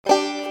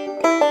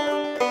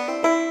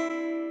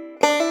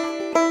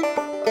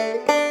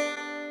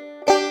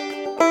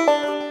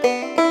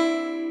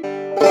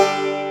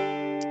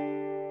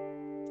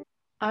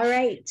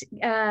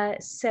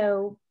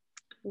So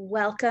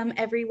welcome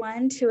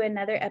everyone to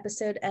another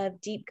episode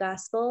of Deep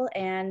Gospel,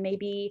 and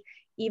maybe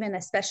even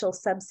a special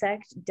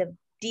subsect, the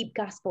Deep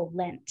Gospel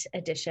Lent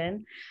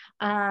edition.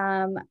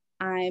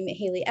 I'm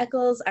Haley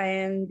Eccles. I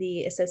am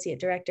the Associate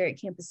Director at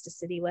Campus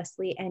DeCity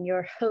Wesley and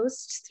your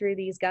host through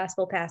these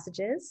gospel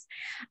passages.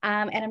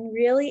 And I'm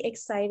really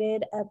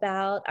excited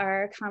about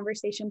our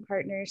conversation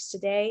partners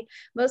today,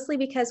 mostly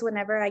because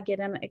whenever I get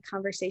in a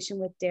conversation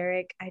with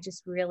Derek, I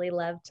just really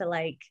love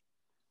to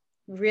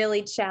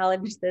really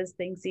challenge those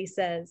things he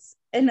says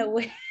in a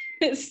way.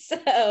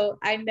 So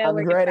I know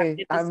I'm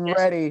ready. I'm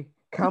ready.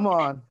 Come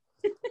on.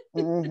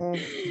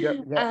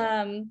 Yep.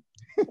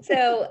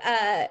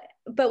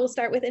 But we'll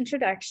start with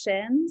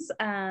introductions.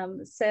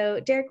 So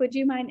Derek, would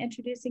you mind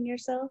introducing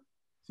yourself?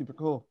 Super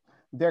cool.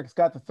 Derek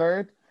Scott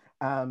III.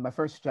 My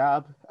first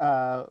job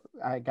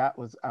I got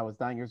was I was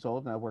 9 years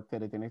old and I worked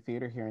at a dinner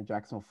theater here in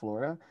Jacksonville,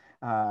 Florida.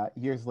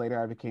 Years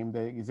later, I became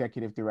the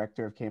executive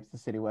director of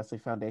Campus DeCity Wesley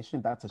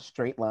Foundation. That's a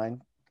straight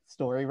line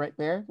story right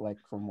there, like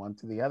from one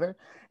to the other.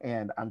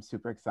 And I'm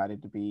super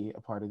excited to be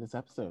a part of this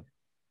episode.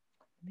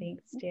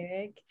 Thanks,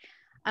 Derek.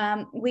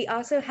 We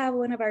also have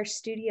one of our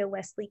Studio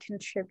Wesley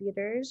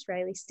contributors,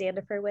 Riley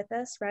Standifer, with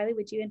us. Riley,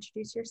 would you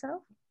introduce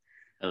yourself?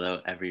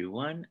 Hello,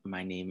 everyone.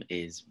 My name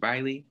is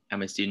Riley.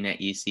 I'm a student at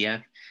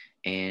UCF,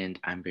 and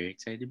I'm very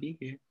excited to be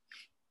here.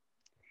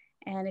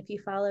 And if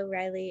you follow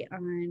Riley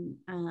on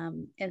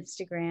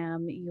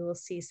Instagram, you will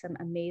see some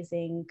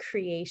amazing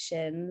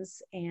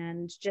creations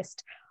and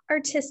just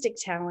artistic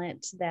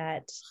talent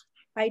that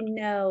I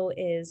know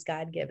is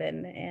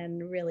God-given,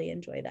 and really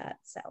enjoy that.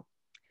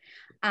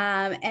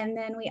 And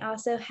then we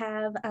also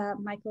have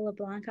Michael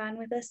LeBlanc on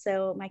with us.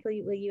 So Michael,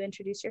 will you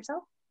introduce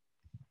yourself?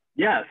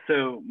 Yeah,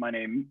 so my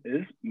name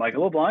is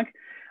Michael LeBlanc.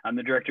 I'm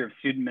the Director of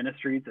Student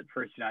Ministries at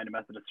First United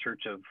Methodist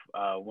Church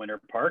of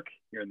Winter Park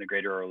here in the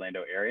greater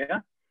Orlando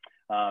area.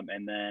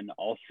 And then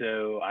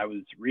also I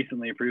was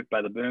recently approved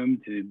by the Boom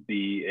to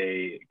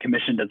be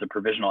commissioned as a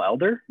provisional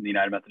elder in the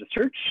United Methodist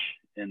Church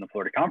in the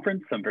Florida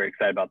Conference. I'm very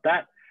excited about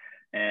that.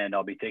 And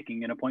I'll be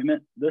taking an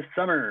appointment this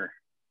summer.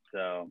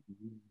 So,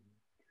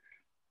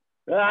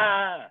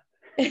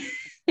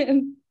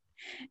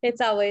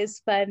 It's always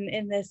fun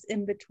in this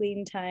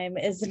in-between time,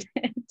 isn't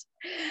it?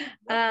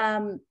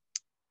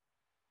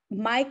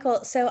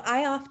 Michael, so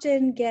I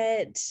often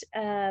get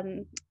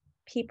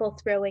people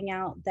throwing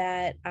out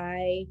that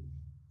I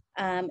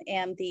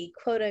am the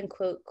quote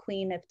unquote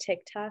queen of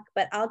TikTok,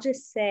 but I'll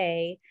just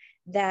say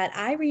that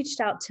I reached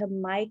out to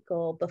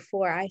Michael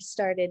before I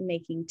started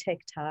making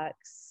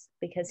TikToks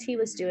because he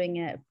was doing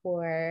it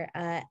for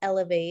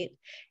Elevate.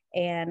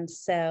 And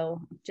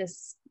so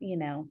just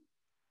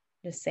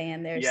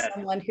saying there's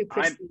someone who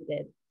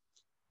preceded.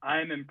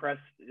 I'm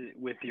impressed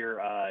with your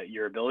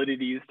ability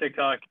to use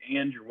TikTok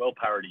and your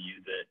willpower to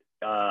use it.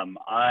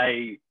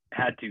 I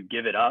had to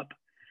give it up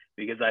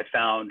because I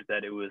found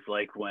that it was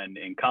like when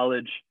in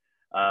college,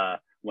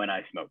 when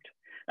I smoked.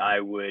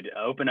 I would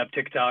open up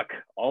TikTok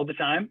all the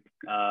time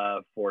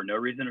for no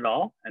reason at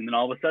all. And then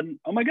all of a sudden,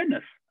 oh my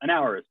goodness, an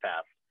hour has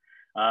passed.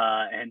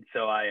 And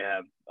so I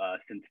have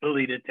since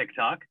deleted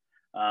TikTok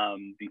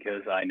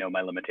because I know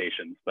my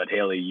limitations. But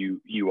Haley,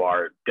 you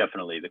are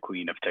definitely the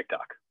queen of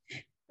TikTok.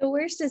 The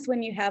worst is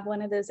when you have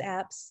one of those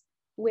apps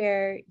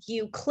where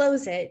you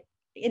close it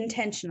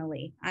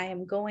intentionally. I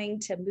am going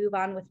to move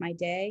on with my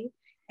day.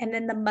 And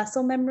then the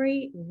muscle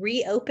memory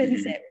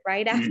reopens it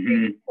right after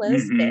you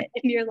closed it.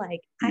 And you're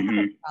like, I have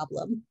a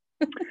problem.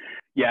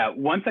 Yeah.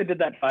 Once I did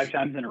that 5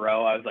 times in a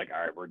row, I was like,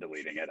 all right, we're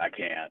deleting it. I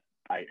can't.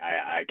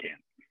 I can't.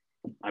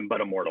 I'm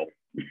but a mortal.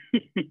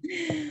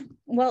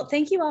 Well,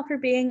 thank you all for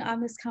being on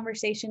this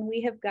conversation.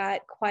 We have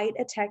got quite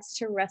a text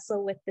to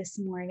wrestle with this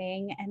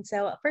morning. And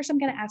so first I'm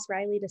going to ask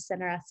Riley to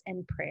center us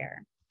in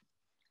prayer.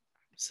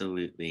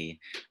 Absolutely.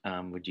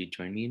 Would you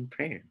join me in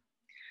prayer?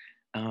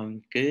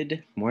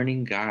 Good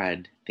morning,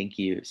 God. Thank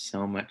you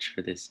so much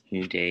for this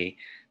new day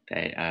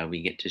that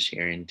we get to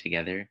share in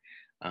together.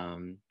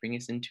 Bring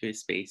us into a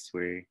space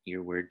where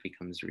your word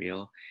becomes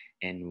real,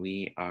 and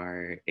we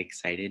are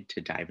excited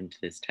to dive into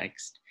this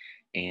text,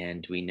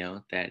 and we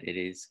know that it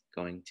is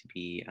going to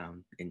be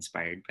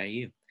inspired by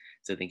you.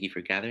 So thank you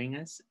for gathering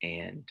us,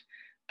 and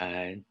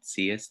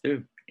see us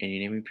through. In your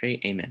name we pray,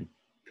 amen.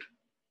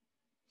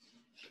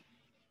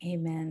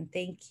 Amen.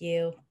 Thank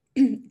you.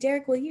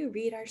 Derek, will you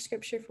read our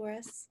scripture for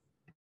us?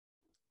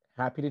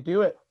 Happy to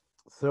do it.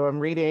 So I'm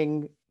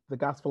reading the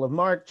Gospel of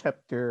Mark,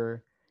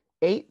 chapter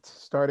 8,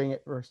 starting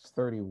at verse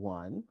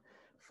 31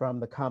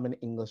 from the Common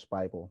English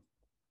Bible.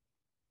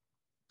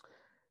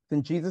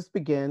 Then Jesus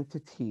began to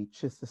teach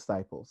his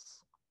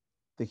disciples,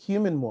 "The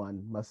human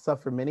one must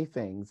suffer many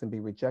things and be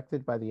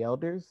rejected by the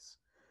elders,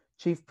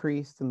 chief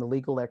priests, and the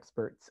legal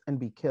experts, and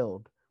be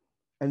killed,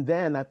 and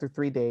then after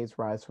 3 days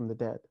rise from the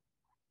dead."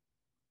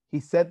 He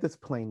said this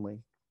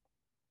plainly.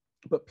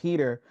 But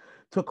Peter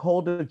took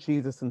hold of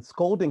Jesus and,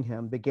 scolding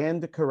him,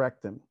 began to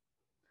correct him.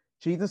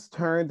 Jesus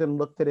turned and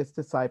looked at his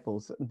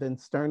disciples and then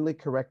sternly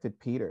corrected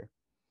Peter.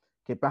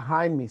 "Get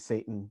behind me,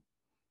 Satan.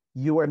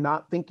 You are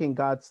not thinking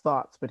God's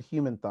thoughts, but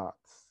human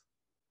thoughts."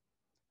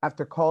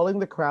 After calling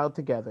the crowd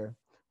together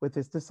with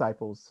his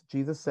disciples,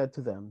 Jesus said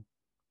to them,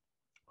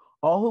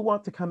 "All who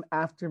want to come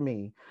after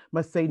me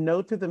must say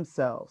no to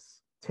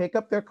themselves, take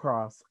up their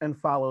cross, and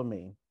follow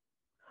me.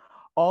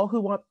 All who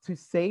want to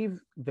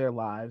save their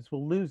lives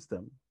will lose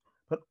them,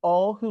 but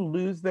all who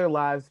lose their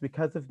lives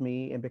because of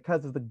me and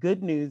because of the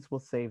good news will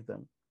save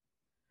them.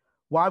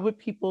 Why would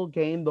people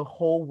gain the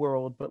whole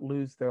world but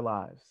lose their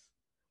lives?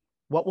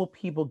 What will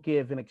people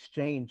give in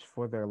exchange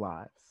for their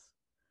lives?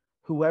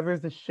 Whoever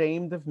is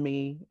ashamed of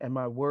me and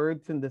my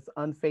words in this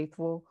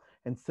unfaithful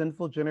and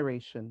sinful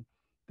generation,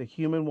 the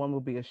human one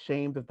will be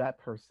ashamed of that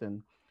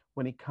person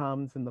when he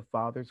comes in the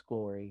Father's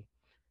glory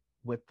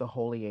with the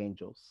holy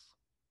angels."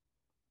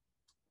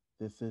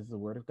 This is the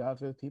word of God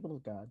for the people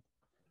of God.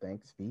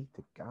 Thanks be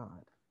to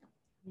God.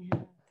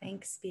 Yeah,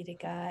 thanks be to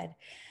God.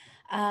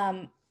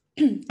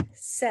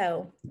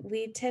 So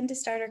we tend to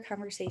start our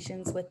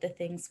conversations with the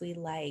things we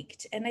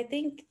liked. And I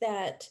think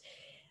that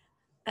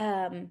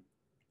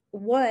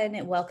one,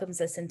 it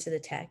welcomes us into the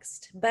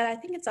text, but I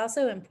think it's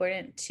also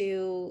important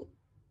to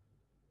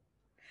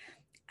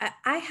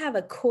I have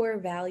a core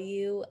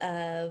value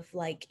of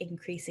like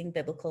increasing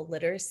biblical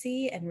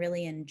literacy and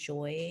really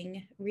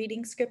enjoying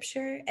reading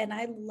scripture. And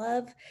I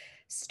love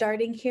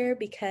starting here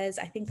because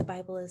I think the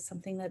Bible is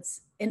something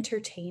that's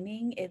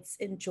entertaining. It's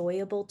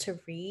enjoyable to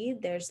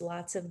read. There's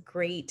lots of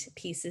great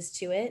pieces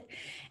to it.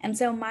 And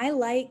so my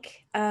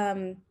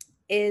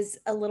is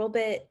a little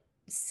bit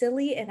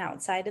silly and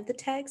outside of the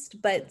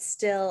text, but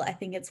still, I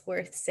think it's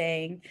worth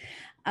saying.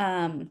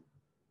 The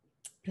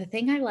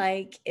thing I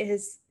like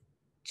is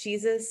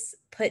Jesus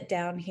put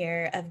down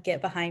here of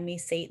 "Get behind me,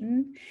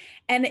 Satan."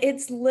 And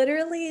it's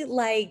literally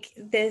like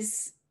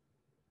this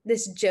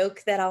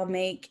joke that I'll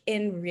make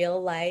in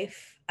real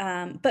life,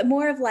 but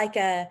more of like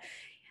a,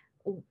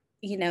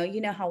 you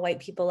know how white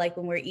people, like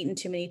when we're eating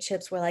too many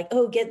chips, we're like,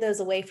 "Oh, get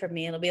those away from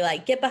me." It'll be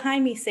like, "Get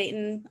behind me,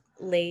 Satan,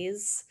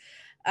 Lays."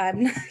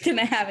 I'm not going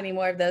to have any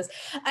more of those.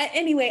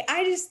 Anyway,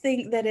 I just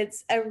think that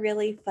it's a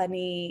really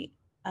funny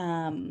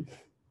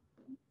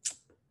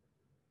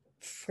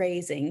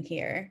phrasing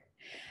here.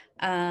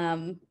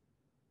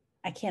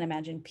 I can't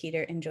imagine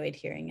Peter enjoyed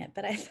hearing it,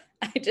 but I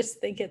just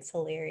think it's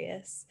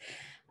hilarious.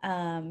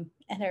 And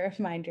a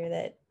reminder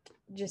that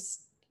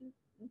just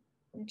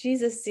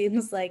Jesus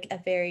seems like a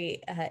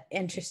very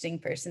interesting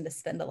person to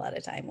spend a lot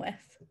of time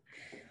with.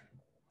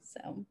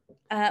 So,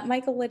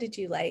 Michael, what did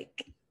you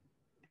like?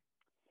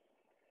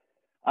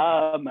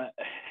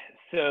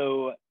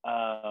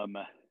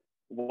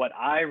 What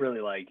I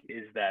really like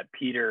is that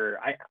Peter,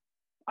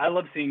 I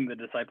love seeing the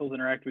disciples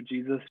interact with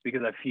Jesus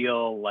because I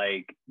feel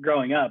like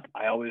growing up,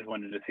 I always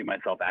wanted to see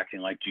myself acting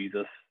like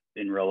Jesus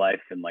in real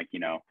life. And like,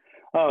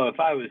 oh, if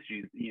I was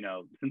Jesus,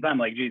 since I'm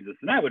like Jesus,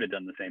 then I would have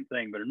done the same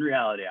thing. But in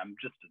reality, I'm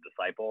just a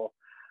disciple.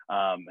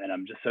 And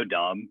I'm just so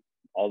dumb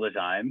all the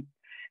time.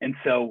 And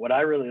so what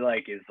I really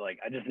like is like,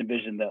 I just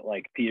envision that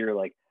like Peter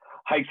like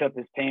hikes up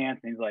his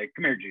pants and he's like,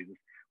 "Come here, Jesus,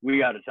 we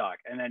got to talk."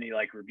 And then he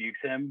like rebukes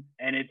him.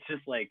 And it's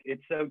just like,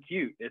 it's so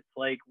cute. It's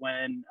like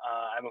when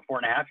I have a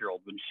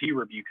 4.5-year-old, when she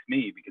rebukes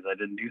me because I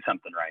didn't do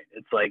something right.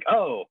 It's like,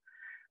 oh,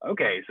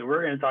 okay, so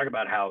we're going to talk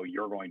about how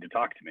you're going to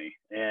talk to me.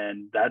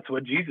 And that's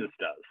what Jesus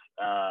does.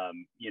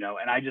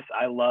 And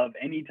I love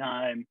any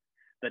time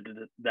that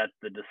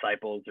the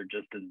disciples are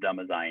just as dumb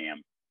as I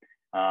am.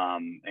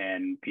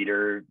 And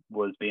Peter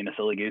was being a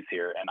silly goose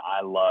here. And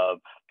I love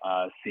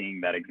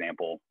seeing that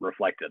example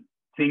reflected.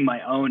 Seeing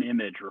my own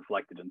image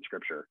reflected in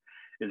scripture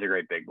is a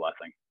great big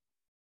blessing.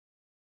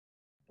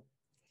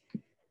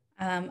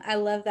 I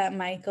love that,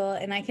 Michael.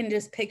 And I can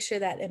just picture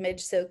that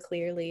image so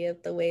clearly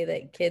of the way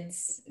that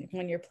kids,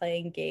 when you're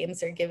playing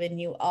games, are giving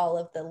you all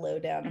of the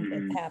lowdown of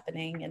what's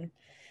happening. And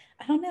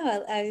I don't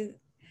know,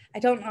 I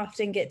don't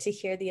often get to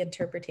hear the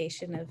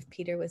interpretation of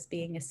Peter was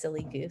being a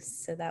silly goose.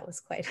 So that was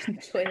quite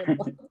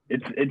enjoyable.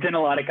 It's in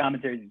a lot of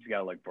commentaries. You just got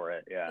to look for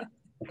it. Yeah.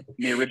 In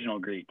the original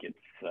Greek, it's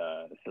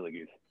silly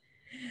goose.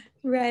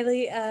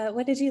 Riley,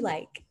 what did you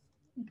like?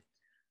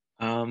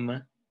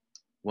 All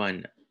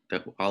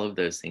of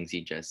those things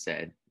you just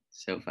said,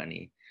 so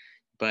funny.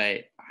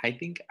 But I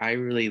think I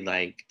really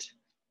liked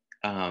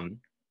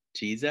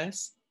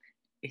Jesus.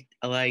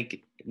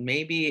 Like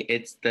maybe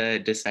it's the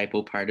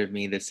disciple part of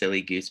me, the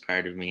silly goose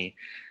part of me,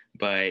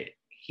 but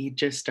he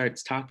just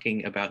starts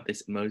talking about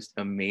this most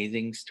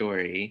amazing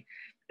story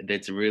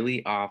that's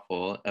really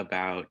awful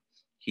about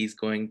he's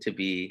going to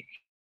be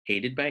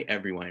hated by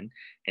everyone,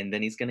 and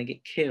then he's going to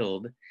get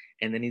killed,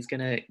 and then he's going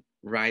to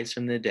rise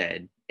from the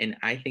dead. And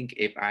I think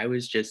if I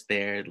was just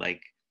there,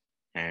 like,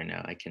 I don't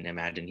know, I can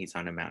imagine he's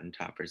on a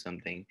mountaintop or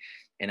something,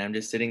 and I'm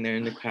just sitting there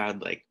in the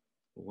crowd like,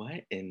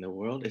 what in the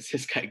world is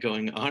this guy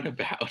going on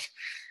about?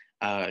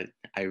 I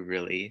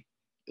really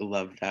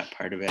love that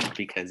part of it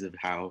because of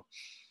how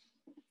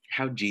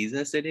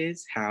Jesus it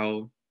is,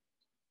 how,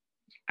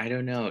 I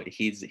don't know,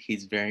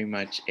 he's very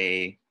much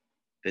a,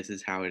 this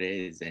is how it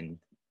is, and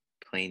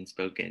plain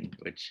spoken,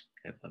 which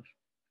I love.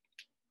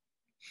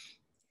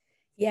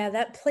 Yeah,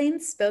 that plain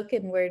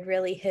spoken word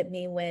really hit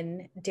me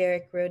when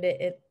Derek read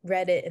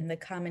it in the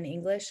Common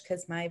English,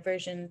 because my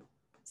version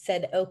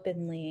said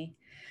openly.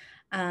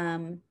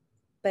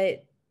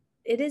 But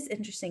it is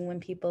interesting when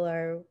people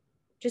are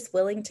just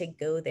willing to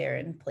go there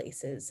in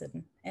places,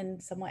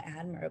 and somewhat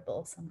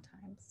admirable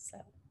sometimes. So,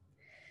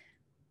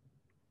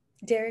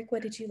 Derek,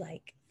 what did you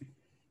like?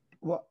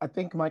 Well, I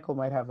think Michael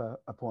might have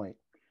a point.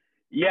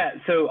 Yeah,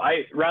 so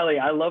Riley,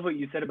 I love what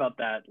you said about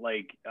that.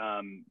 Like,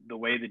 the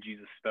way that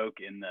Jesus spoke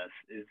in this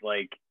is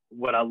like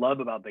what I love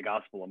about the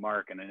Gospel of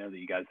Mark, and I know that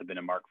you guys have been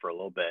in Mark for a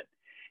little bit,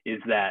 is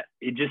that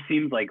it just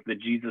seems like the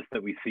Jesus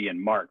that we see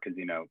in Mark, because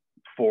the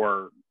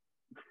four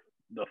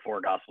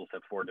Gospels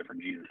have four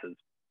different Jesuses,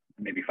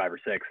 maybe 5 or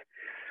 6,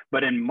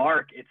 but in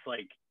Mark, it's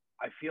like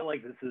I feel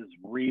like this is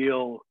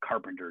real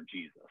carpenter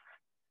Jesus,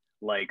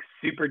 like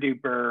super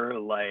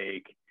duper,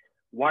 like,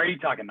 why are you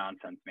talking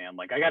nonsense, man?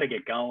 Like, I got to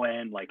get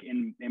going. Like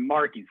in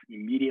Mark, he's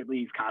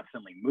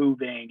constantly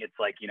moving. It's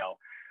like,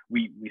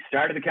 we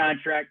started the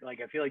contract.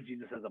 Like, I feel like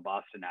Jesus has a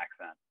Boston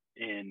accent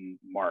in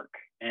Mark.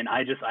 And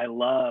I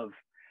love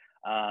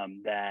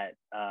that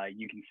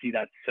you can see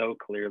that so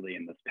clearly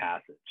in this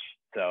passage.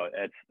 So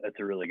that's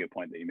a really good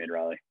point that you made,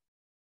 Riley.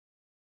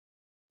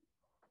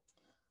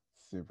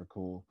 Super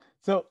cool.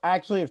 So I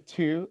actually have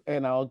 2,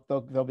 and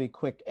they'll be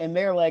quick, and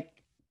they're like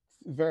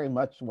very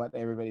much what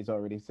everybody's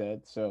already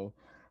said. So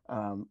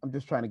I'm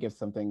just trying to give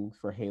something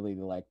for Haley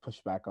to like push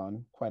back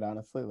on. Quite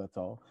honestly, that's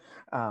all.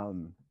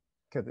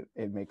 Because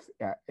it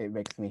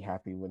makes me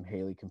happy when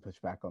Haley can push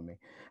back on me.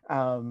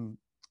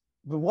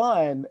 The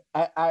one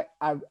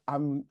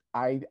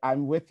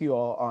I'm with you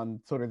all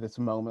on sort of this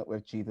moment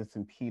with Jesus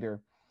and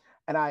Peter,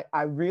 and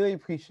I really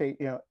appreciate,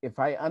 if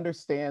I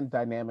understand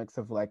dynamics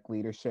of like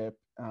leadership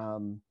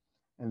and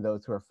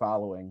those who are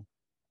following,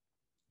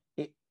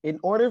 in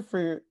order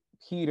for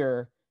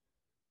Peter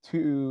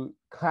to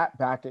clap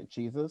back at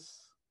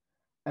Jesus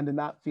and to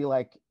not feel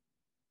like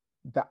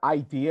the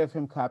idea of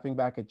him clapping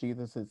back at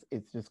Jesus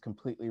is just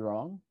completely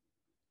wrong,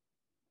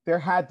 there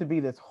had to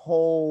be this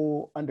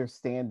whole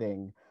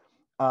understanding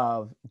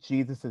of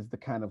Jesus is the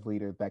kind of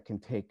leader that can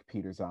take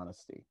Peter's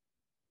honesty.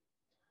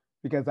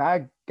 Because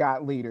I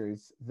got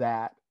leaders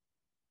that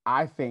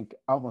I think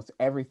almost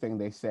everything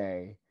they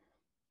say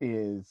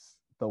is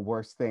the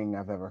worst thing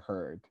I've ever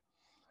heard.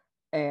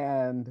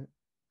 And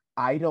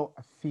I don't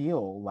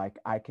feel like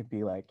I could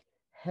be like,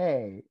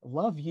 hey,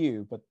 love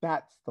you, but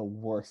that's the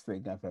worst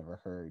thing I've ever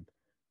heard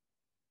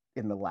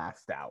in the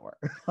last hour.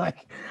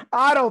 Like,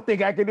 I don't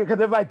think I can do it,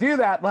 because if I do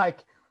that,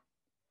 like,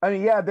 I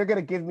mean, yeah, they're going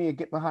to give me a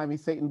get behind me,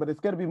 Satan, but it's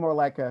going to be more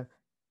like a,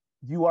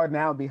 you are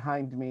now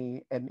behind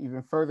me and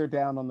even further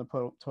down on the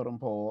totem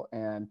pole,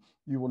 and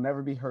you will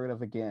never be heard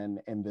of again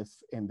in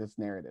this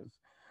narrative,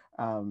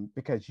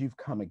 because you've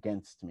come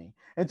against me.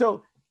 And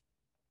so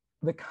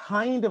the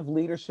kind of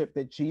leadership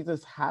that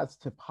Jesus has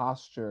to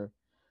posture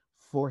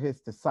for his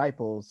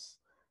disciples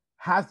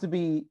has to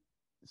be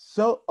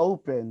so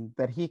open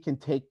that he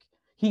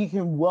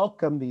can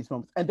welcome these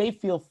moments, and they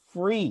feel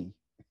free.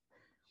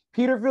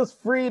 Peter feels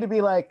free to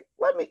be like,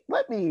 let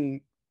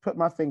me put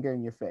my finger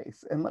in your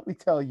face and let me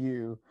tell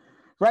you,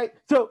 right?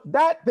 So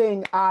that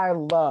thing I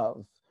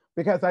love,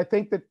 because I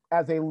think that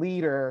as a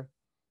leader,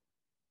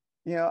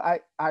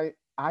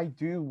 I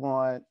do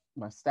want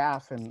my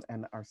staff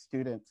and our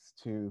students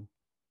to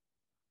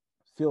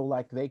feel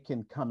like they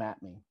can come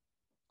at me.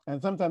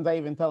 And sometimes I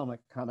even tell them,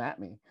 like, come at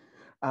me.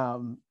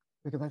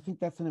 Because I think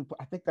that's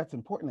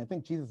important. I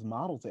think Jesus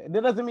models it. And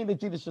it doesn't mean that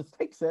Jesus just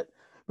takes it,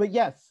 but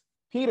yes,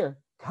 Peter,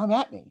 come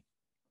at me.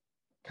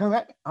 Come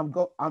at me. I'm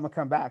gonna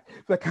come back,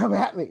 but come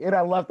at me. And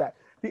I love that.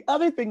 The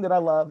other thing that I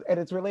love, and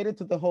it's related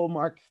to the whole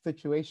Mark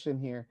situation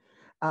here,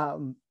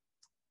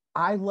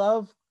 I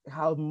love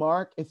how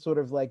Mark is sort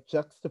of like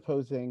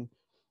juxtaposing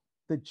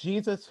the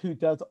Jesus who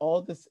does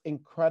all this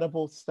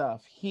incredible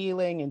stuff,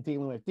 healing and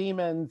dealing with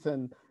demons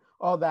and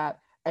all that,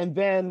 and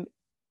then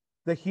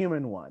the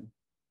human one.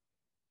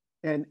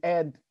 And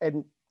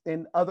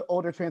in other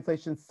older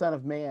translations, Son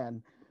of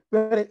Man.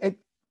 But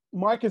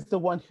Mark is the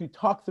one who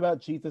talks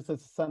about Jesus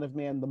as the Son of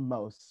Man the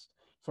most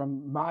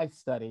from my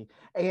study.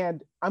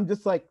 And I'm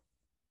just like,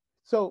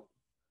 so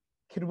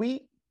could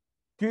we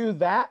do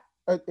that?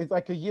 It's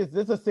like, is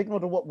this a signal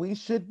to what we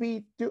should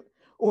be doing?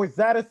 Or is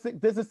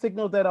this a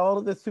signal that all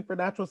of this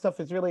supernatural stuff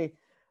is really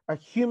a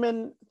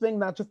human thing,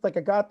 not just like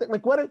a God thing?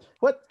 Like, what?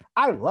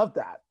 I love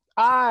that.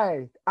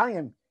 I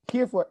am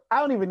here for it. I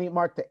don't even need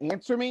Mark to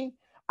answer me.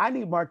 I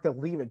need Mark to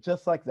leave it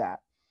just like that.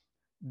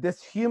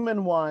 This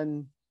human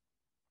one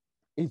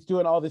is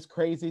doing all this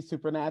crazy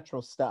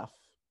supernatural stuff,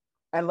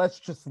 and let's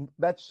just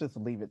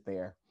leave it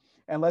there,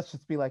 and let's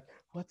just be like,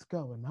 what's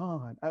going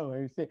on? I don't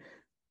understand.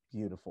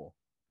 Beautiful.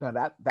 No,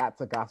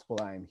 that's a gospel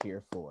I am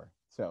here for.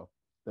 So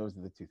those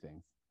are the 2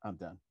 things. I'm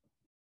done.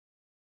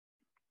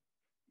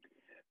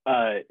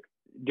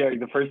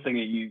 Derek, the first thing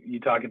that you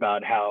talked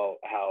about how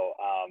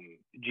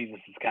Jesus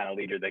is the kind of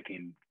leader that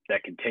can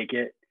take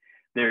it.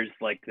 There's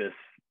like this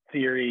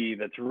theory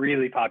that's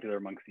really popular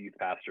amongst youth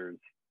pastors,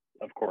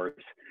 of course,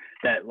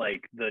 that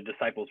like the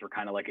disciples were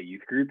kind of like a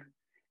youth group,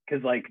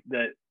 because like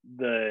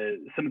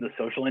some of the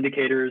social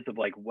indicators of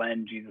like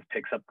when Jesus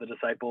picks up the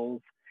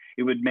disciples,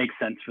 it would make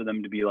sense for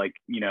them to be like,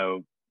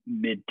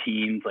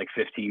 mid-teens, like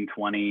 15,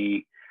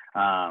 20.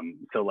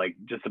 So like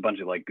just a bunch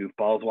of like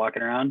goofballs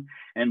walking around,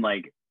 and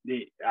like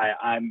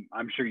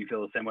I'm sure you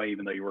feel the same way,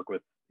 even though you work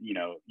with, you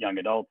know, young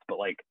adults, but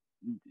like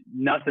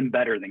nothing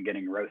better than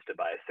getting roasted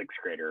by a sixth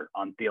grader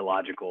on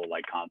theological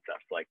like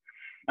concepts. Like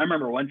I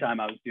remember one time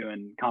I was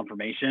doing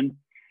confirmation,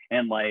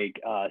 and like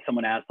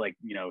someone asked, like,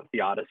 you know,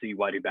 theodicy,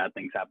 why do bad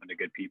things happen to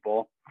good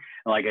people?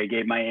 And like I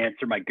gave my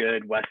answer, my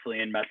good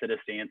Wesleyan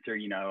Methodist answer.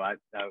 You know, I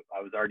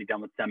was already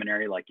done with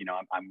seminary, like, you know,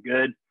 I'm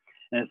good.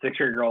 And a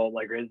six-year girl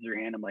like raises her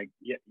hand. I'm like,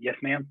 yes,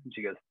 ma'am. And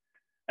she goes,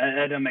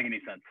 that doesn't make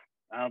any sense.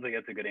 I don't think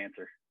that's a good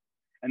answer.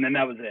 And then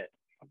that was it.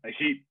 Like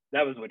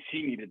that was what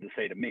she needed to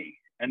say to me.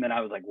 And then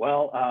I was like,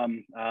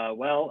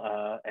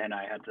 and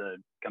I had to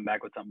come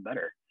back with something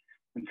better.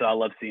 And so I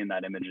love seeing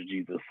that image of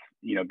Jesus,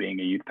 you know, being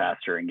a youth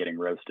pastor and getting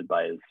roasted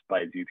by his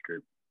youth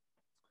group.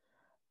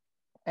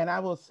 And I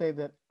will say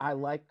that I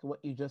like what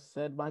you just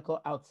said,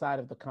 Michael, outside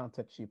of the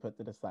context you put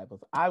the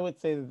disciples. I would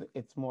say that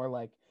it's more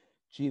like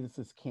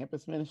Jesus's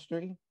campus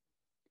ministry.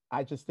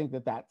 I just think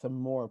that that's a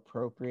more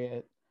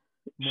appropriate,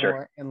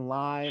 more in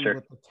line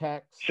with the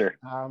text,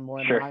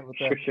 more in line with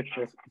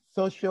the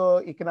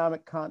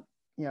socio-economic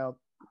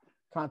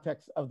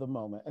context of the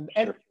moment. And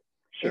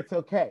it's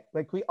okay.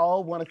 Like, we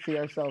all want to see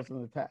ourselves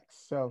in the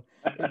text. So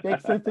it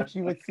makes sense that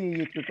you would see a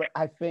youth group, but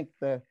I think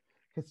the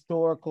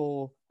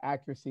historical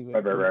accuracy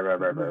would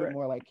move it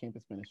more like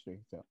campus ministry.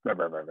 So.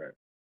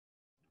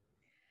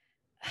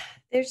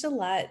 There's a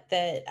lot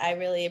that I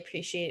really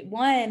appreciate.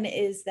 One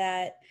is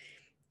that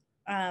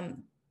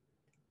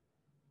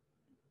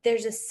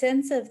there's a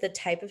sense of the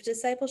type of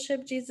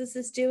discipleship Jesus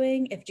is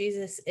doing. If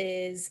Jesus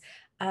is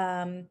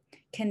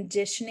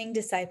conditioning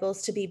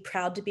disciples to be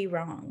proud to be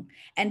wrong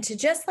and to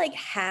just like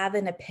have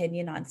an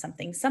opinion on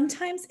something.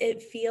 Sometimes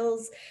it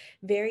feels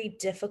very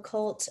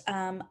difficult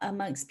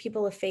amongst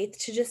people of faith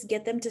to just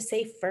get them to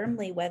say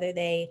firmly whether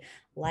they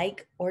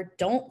like or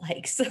don't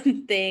like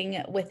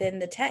something within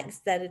the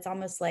text, that it's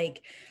almost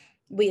like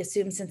we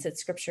assume since it's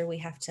scripture, we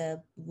have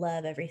to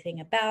love everything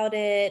about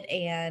it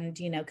and,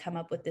 you know, come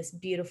up with this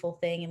beautiful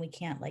thing, and we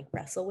can't like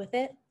wrestle with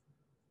it.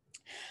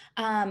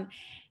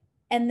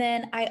 And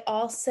then I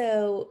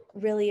also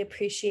really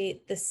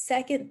appreciate the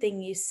second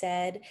thing you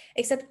said,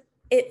 except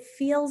it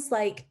feels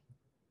like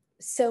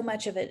so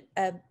much of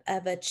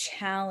a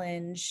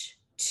challenge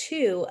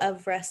too,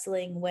 of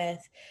wrestling with,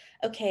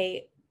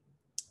 okay,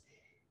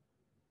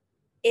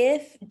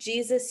 if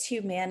Jesus'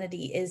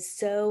 humanity is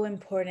so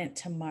important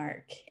to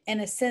Mark,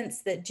 in a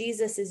sense that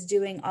Jesus is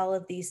doing all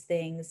of these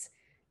things,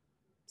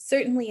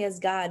 certainly as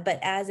God, but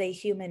as a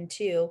human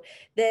too,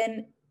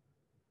 then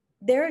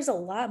there is a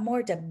lot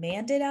more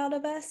demanded out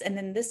of us, and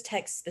in this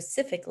text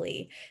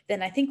specifically,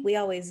 than I think we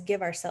always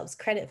give ourselves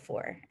credit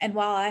for. And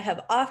while I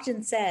have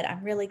often said,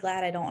 I'm really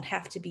glad I don't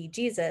have to be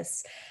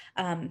Jesus,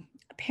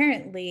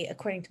 apparently,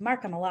 according to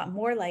Mark, I'm a lot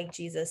more like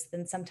Jesus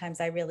than sometimes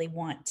I really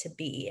want to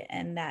be.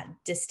 And that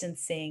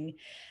distancing,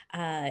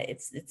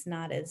 it's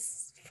not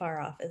as far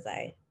off as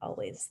I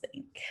always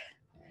think.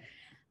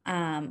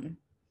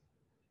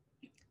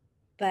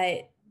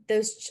 But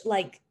those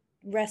like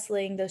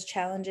wrestling, those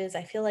challenges,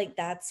 I feel like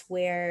that's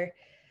where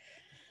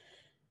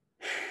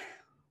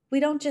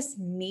we don't just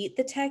meet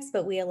the text,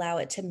 but we allow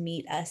it to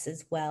meet us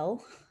as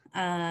well.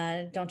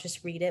 Don't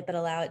just read it, but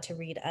allow it to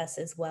read us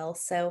as well.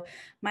 So,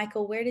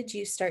 Michael, where did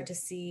you start to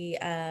see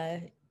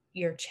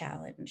your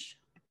challenge?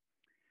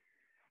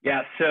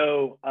 Yeah,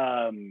 so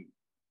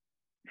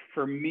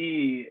for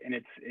me, and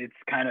it's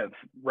kind of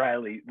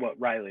what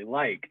Riley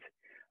liked.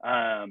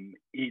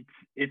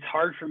 It's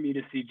hard for me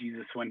to see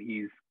Jesus when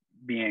he's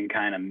being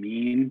kind of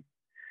mean.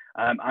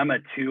 I'm a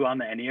 2 on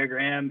the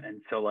Enneagram,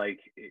 and so like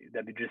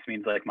that just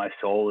means like my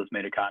soul is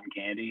made of cotton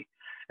candy.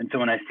 And so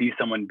when I see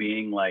someone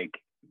being like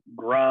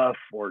gruff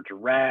or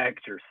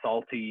direct or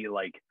salty,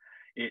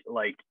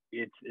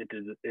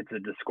 it's a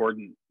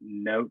discordant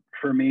note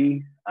for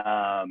me.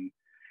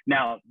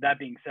 Now that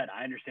being said,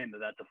 I understand that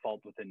that's a fault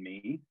within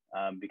me,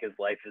 because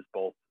life is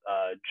both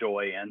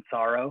joy and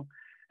sorrow,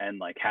 and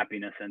like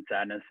happiness and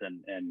sadness,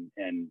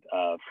 and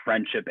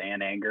friendship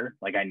and anger.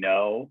 Like I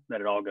know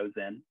that it all goes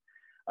in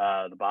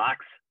the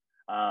box,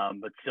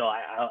 but still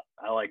I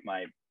like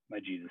my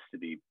Jesus to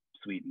be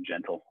sweet and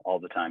gentle all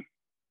the time.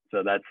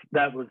 So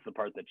that was the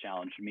part that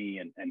challenged me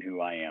and who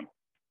I am.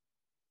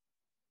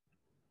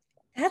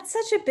 That's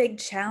such a big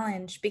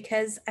challenge,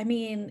 because I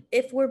mean,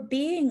 if we're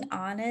being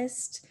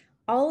honest,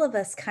 all of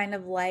us kind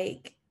of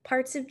like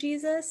parts of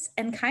Jesus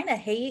and kind of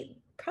hate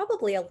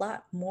probably a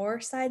lot more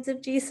sides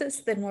of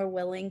Jesus than we're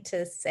willing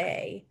to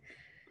say.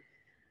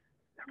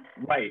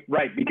 Right.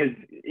 Because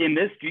in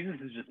this, Jesus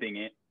is just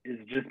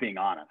being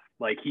honest.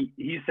 Like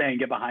he's saying,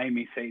 "Get behind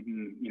me,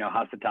 Satan." You know,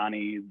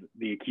 Hasatani,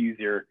 the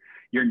accuser.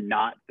 You're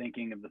not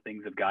thinking of the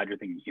things of God. You're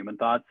thinking human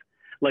thoughts.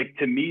 Like,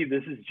 to me,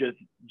 this is just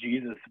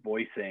Jesus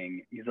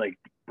voicing. He's like,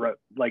 "Bro,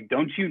 like,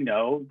 don't you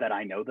know that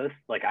I know this?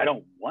 Like, I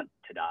don't want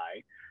to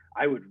die.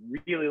 I would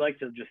really like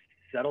to just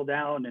settle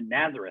down in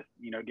Nazareth.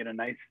 You know, get a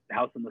nice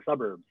house in the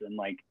suburbs and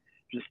like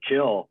just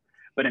chill.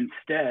 But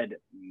instead,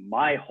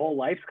 my whole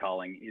life's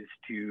calling is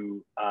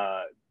to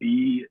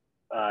be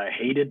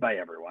hated by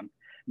everyone,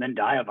 then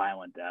die a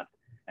violent death,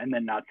 and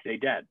then not stay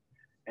dead.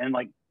 And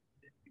like,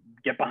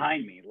 get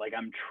behind me. Like,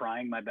 I'm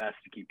trying my best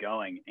to keep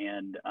going.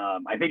 And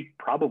I think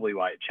probably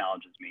why it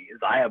challenges me is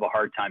I have a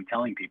hard time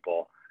telling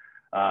people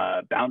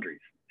boundaries.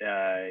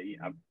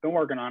 I've been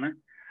working on it,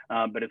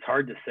 but it's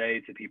hard to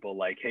say to people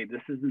like, hey,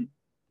 this isn't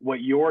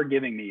what you're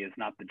giving me is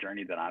not the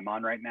journey that I'm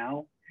on right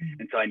now.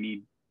 And so I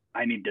need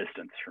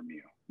distance from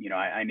you. You know,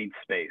 I need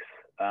space.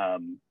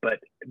 But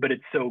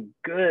it's so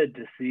good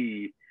to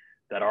see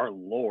that our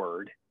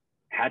Lord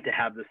had to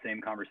have the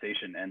same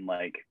conversation and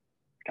like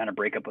kind of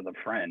break up with a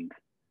friend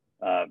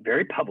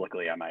very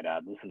publicly, I might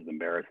add. This is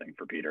embarrassing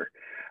for Peter.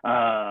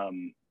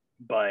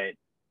 But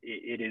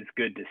it is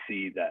good to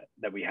see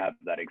that we have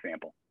that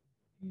example.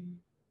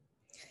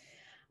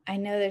 I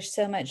know there's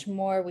so much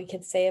more we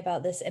could say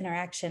about this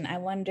interaction. I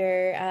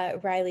wonder,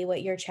 Riley,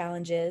 what your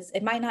challenge is.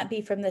 It might not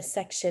be from this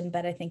section,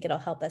 but I think it'll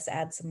help us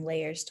add some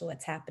layers to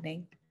what's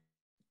happening.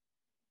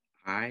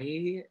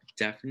 I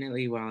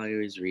definitely, while I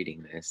was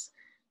reading this,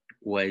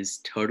 was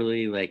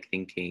totally like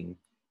thinking,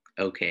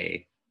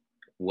 okay,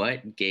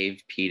 what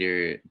gave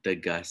Peter the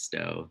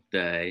gusto,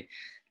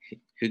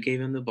 who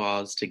gave him the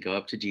balls to go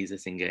up to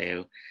Jesus and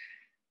go,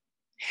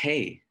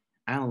 hey,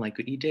 I don't like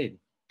what you did.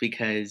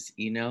 Because,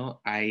 you know,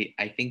 I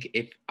think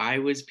if I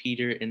was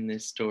Peter in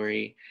this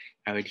story,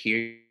 I would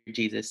hear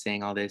Jesus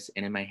saying all this,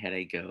 and in my head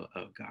I go,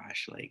 oh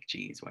gosh, like,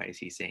 geez, why is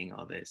he saying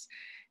all this?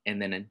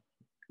 And then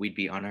we'd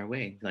be on our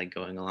way, like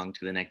going along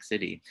to the next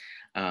city,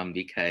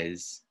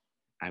 because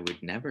I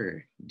would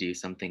never do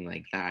something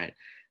like that,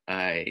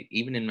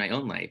 even in my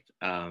own life,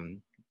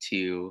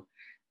 to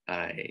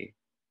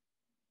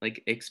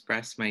like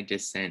express my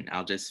dissent.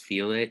 I'll just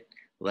feel it,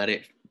 let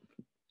it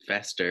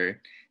fester,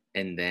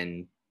 and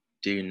then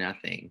do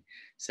nothing.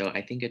 So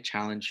I think a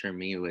challenge for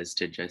me was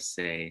to just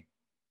say,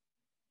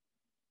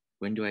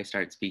 when do I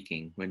start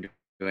speaking? When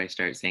do I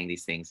start saying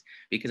these things?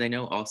 Because I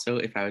know also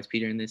if I was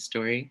Peter in this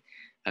story,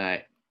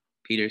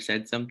 Peter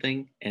said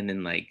something and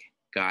then like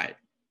got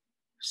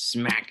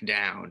smacked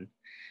down.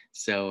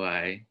 So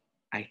I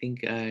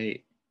think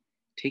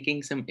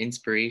taking some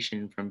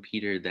inspiration from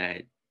Peter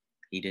that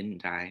he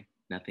didn't die,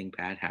 nothing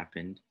bad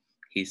happened.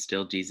 He's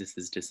still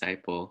Jesus's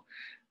disciple.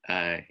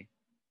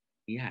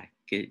 Yeah,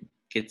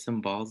 get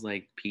some balls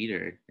like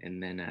Peter,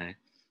 and then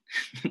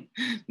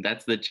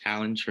that's the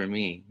challenge for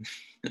me.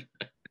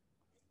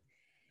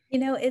 You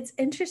know, it's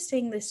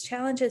interesting. This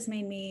challenge has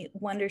made me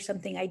wonder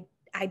something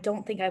I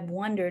don't think I've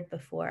wondered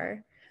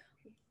before,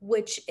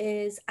 which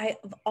is I've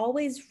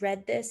always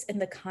read this in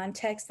the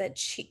context that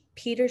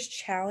Peter's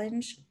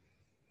challenge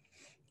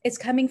is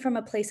coming from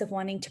a place of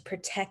wanting to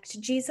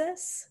protect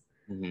Jesus,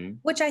 mm-hmm.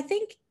 which I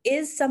think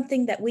is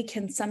something that we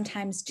can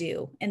sometimes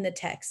do in the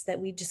text,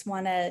 that we just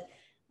want to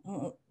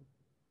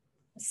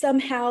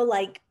somehow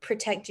like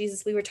protect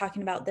Jesus. We were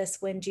talking about this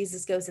when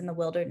Jesus goes in the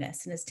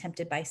wilderness and is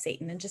tempted by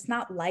Satan and just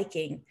not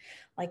liking,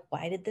 like,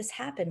 why did this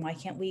happen? Why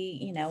can't we,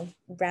 you know,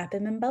 wrap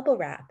him in bubble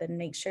wrap and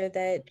make sure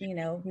that, you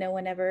know, no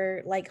one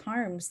ever like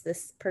harms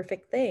this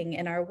perfect thing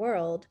in our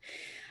world.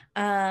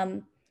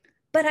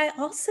 But I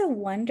also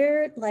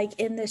wonder, like,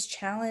 in this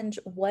challenge,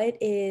 what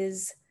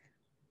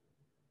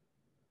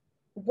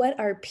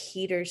are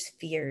Peter's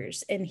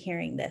fears in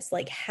hearing this?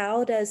 Like,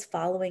 how does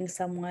following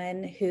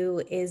someone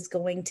who is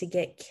going to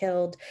get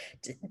killed,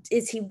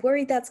 is he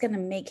worried that's going to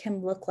make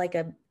him look like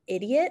an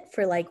idiot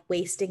for like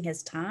wasting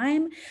his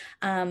time?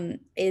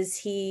 Is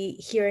he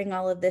hearing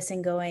all of this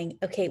and going,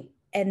 okay,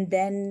 and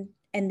then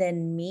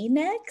me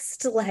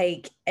next,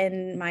 like,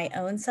 and my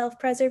own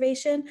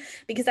self-preservation?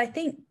 Because I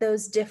think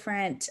those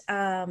different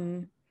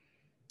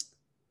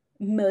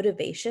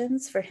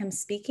motivations for him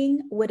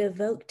speaking would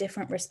evoke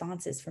different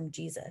responses from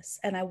Jesus.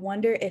 And I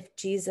wonder if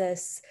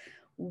Jesus'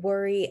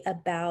 worry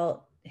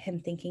about him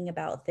thinking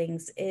about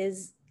things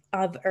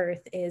of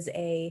earth is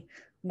a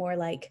more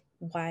like,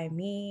 why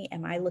me?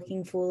 Am I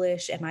looking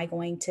foolish? Am I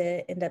going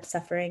to end up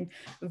suffering?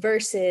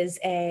 Versus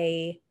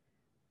I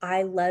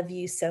love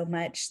you so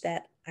much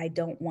that I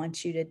don't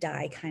want you to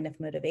die kind of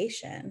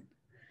motivation.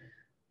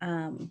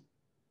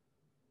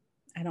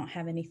 I don't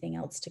have anything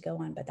else to go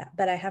on but that,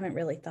 but I haven't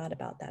really thought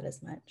about that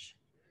as much.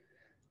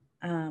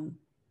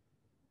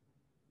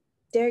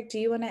 Derek, do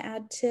you want to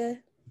add to?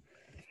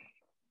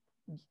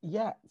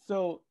 Yeah,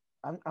 so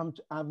I've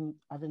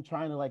been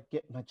trying to like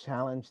get my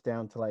challenge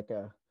down to like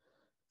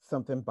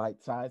something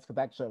bite-sized,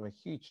 because actually I have a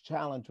huge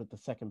challenge with the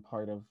second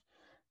part of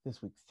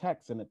this week's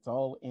text, and it's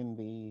all in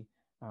the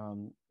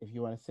if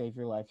you want to save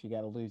your life, you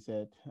got to lose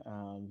it.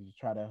 If you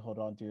try to hold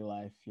on to your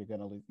life, you're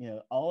gonna lose. You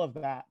know, all of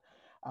that.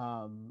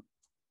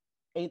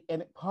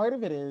 And part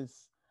of it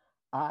is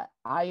I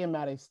am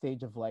at a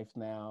stage of life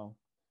now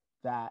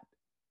that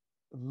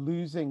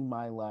losing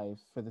my life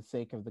for the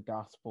sake of the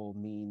gospel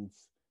means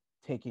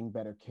taking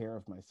better care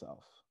of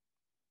myself,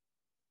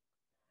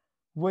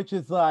 which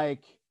is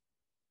like,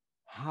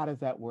 how does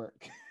that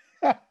work?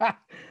 In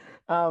my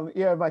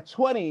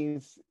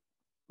 20s,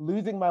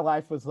 losing my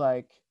life was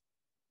like,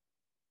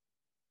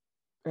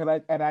 And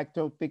I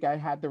don't think I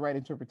had the right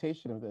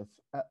interpretation of this.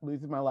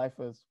 Losing my life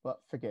was, well,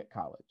 forget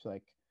college.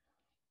 Like,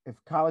 if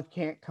college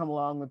can't come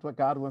along with what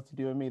God wants to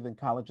do in me, then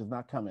college is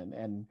not coming,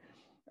 and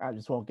I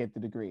just won't get the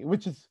degree.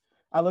 Which is,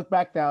 I look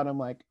back now and I'm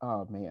like,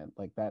 oh man,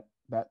 like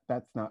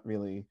that's not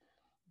really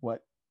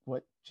what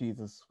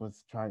Jesus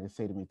was trying to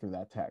say to me through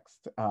that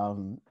text.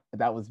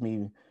 That was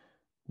me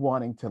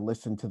wanting to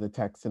listen to the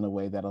text in a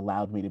way that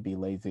allowed me to be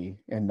lazy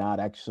and not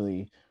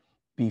actually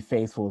be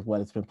faithful with what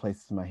has been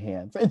placed in my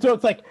hands. And so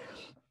it's like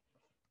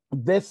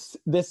this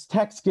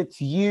text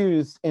gets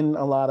used in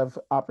a lot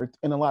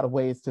of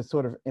ways to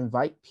sort of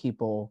invite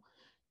people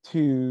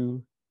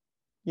to,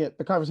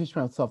 the conversation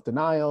around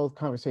self-denial,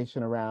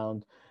 conversation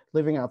around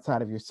living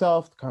outside of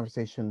yourself, the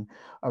conversation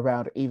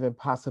around even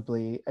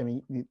possibly, I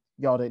mean,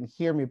 y'all didn't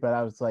hear me, but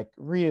I was like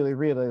really,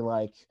 really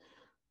like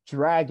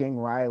dragging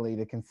Riley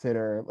to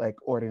consider like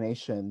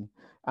ordination.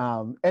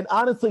 And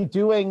honestly,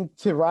 doing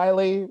to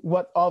Riley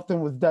what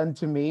often was done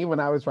to me when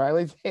I was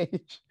Riley's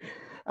age.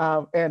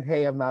 And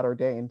hey, I'm not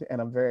ordained,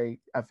 and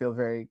I feel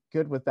very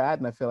good with that.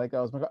 And I feel like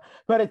that was my goal.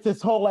 But it's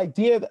this whole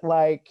idea that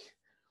like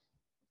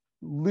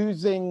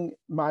losing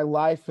my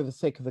life for the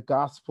sake of the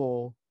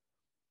gospel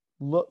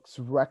looks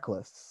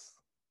reckless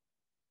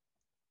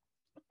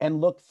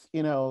and looks,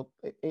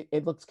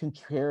 it looks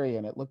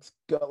contrarian. It looks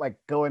like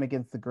going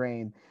against the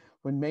grain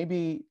when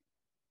maybe,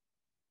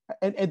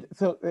 and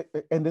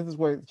this is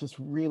where it's just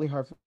really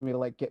hard for me to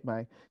like get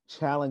my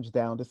challenge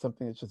down to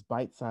something that's just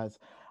bite sized.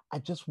 I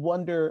just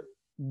wonder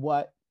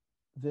what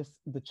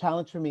the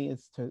challenge for me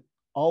is to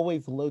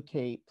always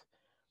locate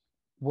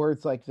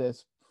words like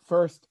this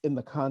first in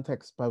the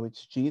context by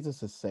which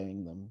Jesus is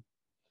saying them,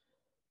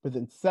 but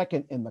then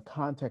second in the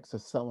context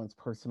of someone's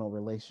personal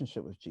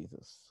relationship with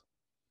Jesus.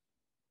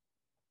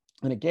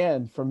 And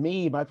again, for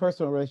me, my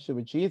personal relationship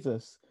with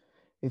Jesus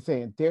is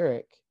saying,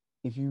 Derek,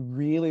 if you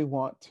really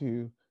want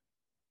to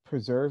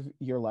preserve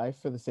your life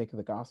for the sake of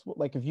the gospel,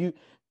 like if you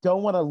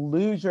don't want to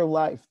lose your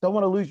life, don't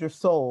want to lose your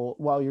soul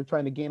while you're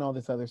trying to gain all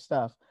this other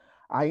stuff,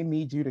 I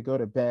need you to go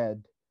to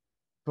bed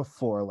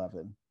before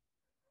 11.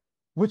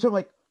 Which I'm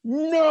like,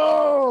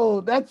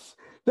 no, that,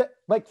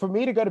 like for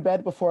me to go to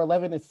bed before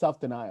 11 is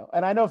self-denial.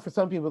 And I know for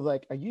some people,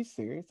 like, are you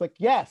serious? Like,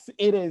 yes,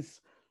 it is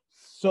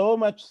so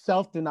much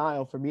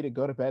self-denial for me to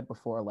go to bed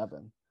before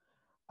 11,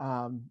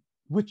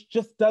 which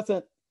just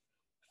doesn't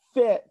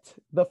fit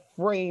the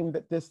frame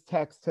that this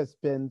text has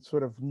been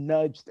sort of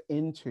nudged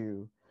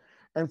into.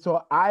 And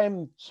so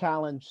I'm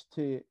challenged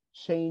to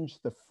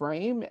change the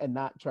frame and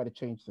not try to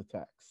change the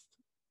text.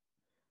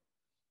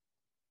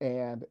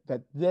 And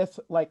that this,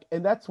 like,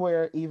 and that's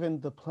where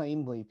even the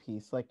plainly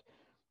piece, like,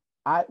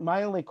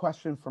 my only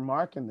question for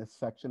Mark in this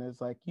section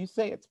is like, you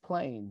say it's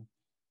plain,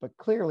 but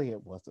clearly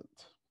it wasn't.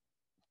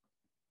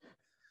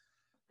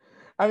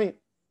 I mean,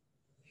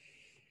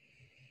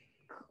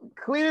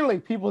 clearly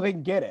people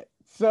didn't get it.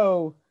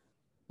 So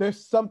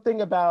there's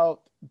something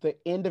about the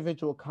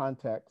individual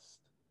context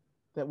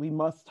that we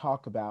must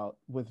talk about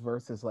with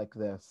verses like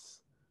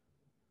this,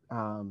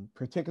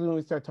 particularly when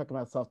we start talking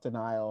about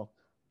self-denial,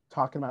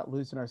 talking about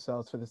losing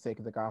ourselves for the sake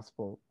of the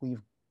gospel.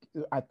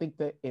 I think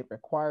that it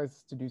requires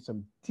us to do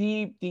some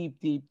deep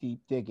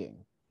digging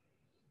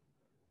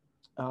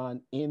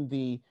in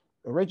the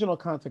original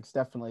context,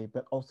 definitely,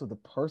 but also the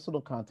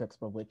personal context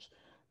by which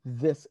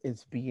this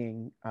is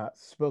being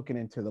spoken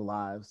into the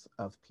lives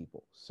of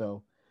people.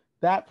 So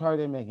that part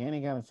didn't make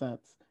any kind of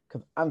sense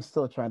because I'm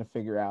still trying to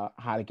figure out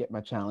how to get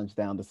my challenge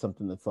down to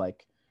something that's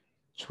like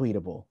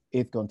tweetable.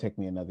 It's going to take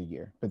me another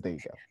year, but there you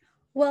go.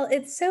 Well,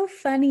 it's so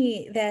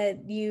funny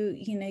that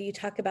you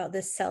talk about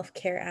this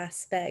self-care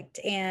aspect,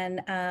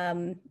 and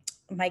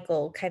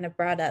Michael kind of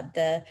brought up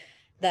the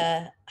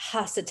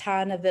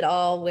Hasatan of it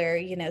all, where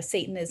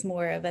Satan is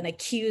more of an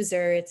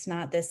accuser. It's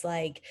not this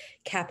like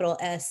capital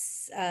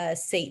S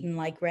Satan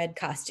like red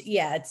costume.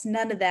 Yeah, it's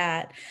none of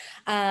that.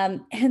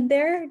 And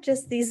there are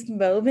just these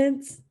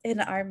moments in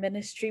our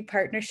ministry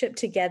partnership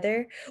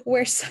together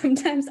where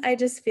sometimes I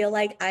just feel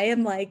like I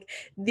am like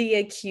the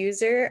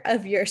accuser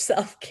of your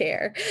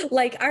self-care.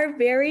 Like our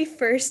very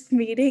first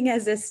meeting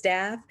as a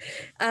staff,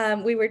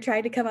 we were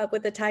trying to come up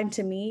with a time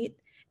to meet.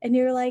 And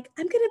you're like,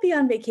 I'm going to be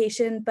on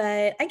vacation,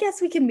 but I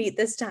guess we can meet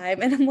this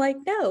time. And I'm like,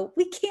 no,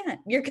 we can't.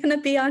 You're going to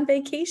be on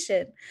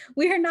vacation.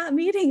 We are not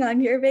meeting on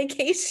your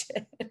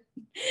vacation.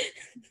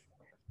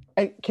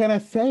 Can I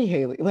say,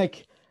 Haley,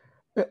 like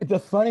the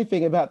funny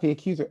thing about the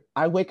accuser,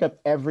 I wake up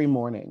every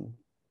morning.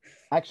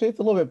 Actually, it's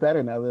a little bit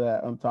better now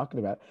that I'm talking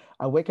about it.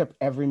 I wake up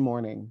every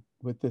morning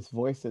with this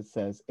voice that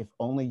says, if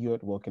only you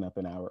had woken up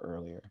an hour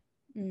earlier.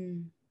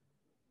 Mm.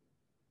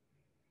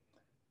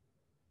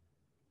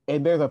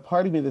 And there's a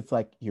part of me that's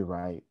like, you're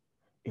right.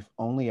 If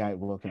only I had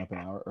woken up an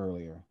hour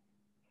earlier.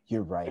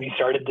 You're right. Have you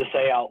started to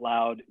say out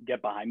loud,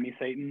 get behind me,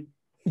 Satan?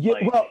 Yeah,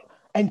 well,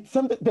 and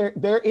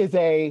there is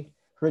a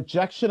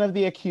rejection of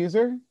the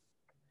accuser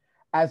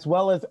as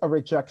well as a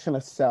rejection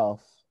of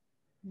self,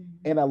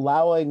 and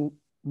allowing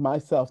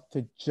myself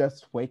to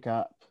just wake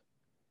up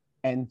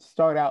and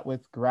start out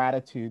with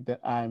gratitude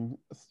that I'm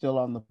still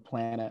on the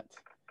planet,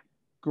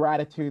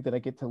 gratitude that I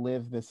get to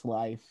live this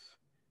life,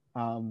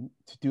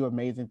 to do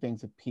amazing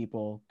things with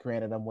people.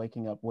 Granted, I'm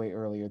waking up way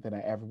earlier than I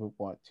ever would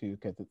want to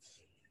because it's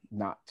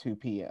not 2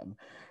 p.m.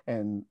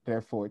 and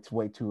therefore it's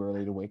way too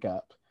early to wake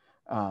up.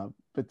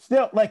 But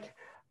still, like,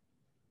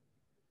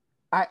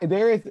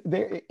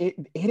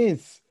 it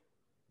is.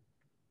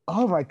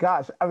 Oh my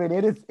gosh! I mean,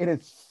 it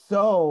is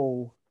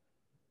so.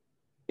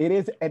 It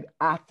is an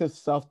act of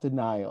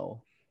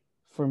self-denial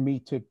for me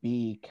to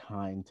be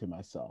kind to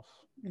myself.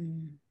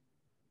 Mm.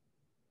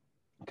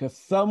 Because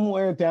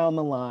somewhere down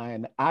the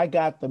line, I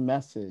got the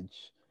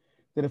message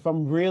that if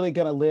I'm really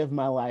gonna live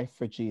my life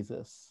for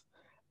Jesus,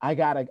 I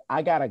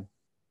gotta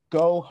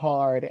go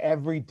hard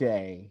every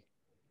day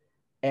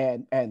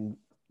and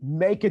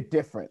make a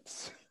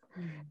difference.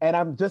 And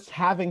I'm just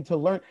having to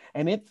learn.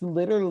 And it's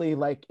literally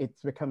like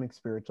it's becoming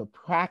spiritual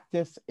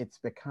practice. It's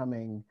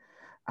becoming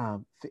a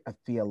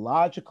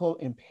theological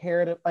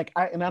imperative. Like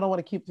I don't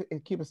want to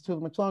keep us too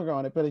much longer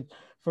on it, but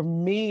for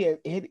me,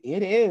 it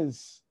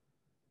is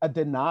a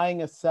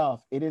denying of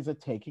self. It is a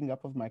taking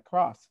up of my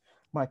cross.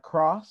 My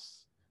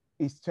cross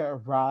is to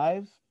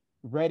arrive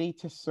ready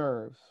to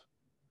serve.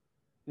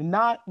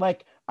 Not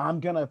like I'm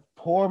gonna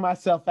pour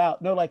myself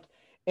out. No, like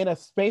in a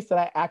space that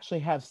I actually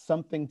have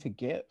something to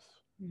give.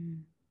 Mm.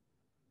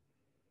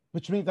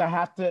 Which means I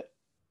have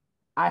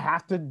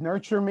to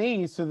nurture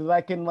me so that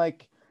I can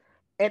like,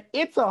 and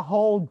it's a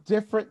whole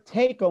different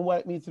take on what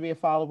it means to be a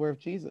follower of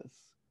Jesus.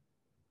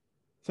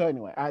 So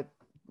anyway,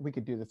 we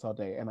could do this all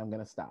day and I'm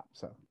gonna stop.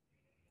 So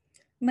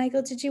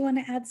Michael, did you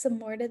want to add some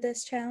more to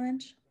this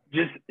challenge?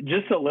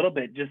 Just a little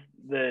bit,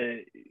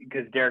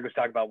 because Derek was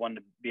talking about wanting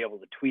to be able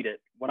to tweet it.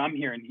 What I'm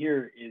hearing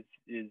here is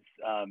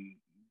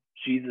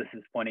Jesus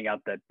is pointing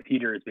out that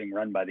Peter is being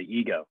run by the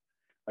ego,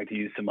 like to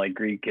use some like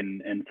Greek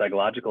and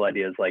psychological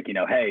ideas, like, you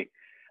know, hey,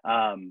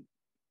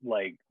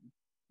 like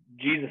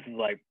Jesus is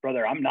like,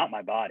 brother, I'm not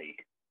my body.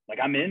 Like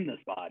I'm in this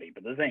body,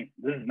 but this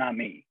is not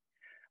me.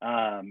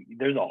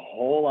 There's a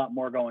whole lot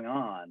more going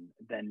on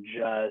than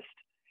just,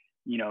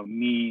 you know,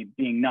 me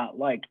being not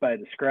liked by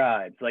the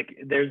scribes. Like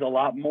there's a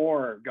lot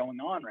more going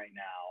on right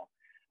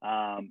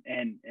now.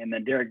 And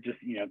then Derek,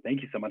 just, you know,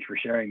 thank you so much for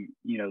sharing,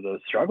 you know,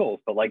 those struggles.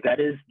 But like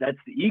that's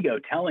the ego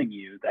telling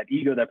you, that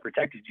ego that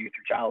protected you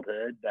through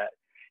childhood, that,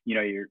 you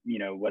know, you're, you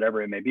know,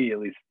 whatever it may be, at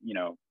least, you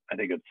know, I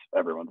think it's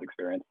everyone's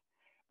experience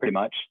pretty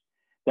much,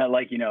 that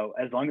like, you know,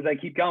 as long as I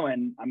keep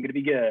going, I'm going to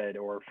be good.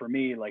 Or for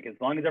me, like, as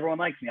long as everyone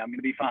likes me, I'm going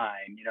to be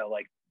fine, you know,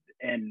 like,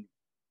 and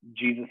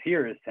Jesus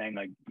here is saying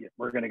like,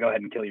 we're going to go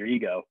ahead and kill your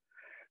ego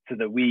so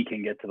that we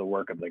can get to the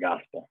work of the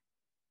gospel.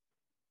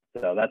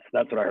 So that's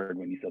what I heard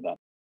when you said that.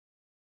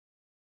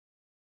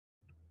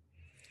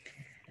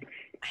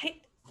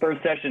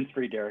 First session's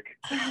free, Derek.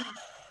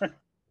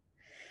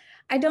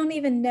 I don't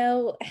even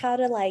know how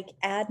to like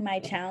add my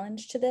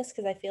challenge to this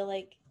because I feel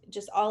like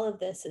just all of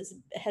this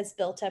has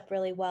built up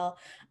really well.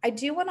 I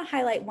do want to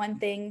highlight one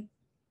thing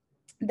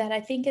that I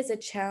think is a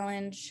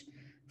challenge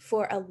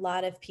for a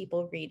lot of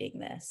people reading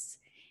this.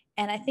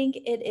 And I think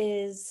it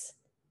is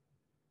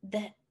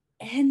the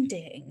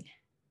ending.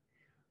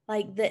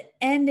 Like the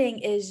ending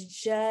is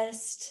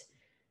just,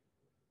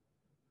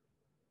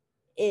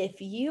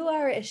 if you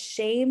are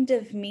ashamed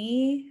of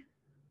me,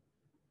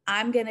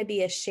 I'm going to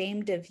be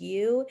ashamed of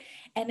you.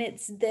 And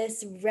it's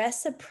this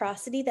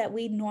reciprocity that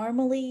we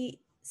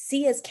normally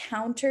see as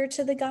counter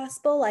to the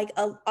gospel. Like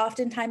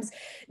oftentimes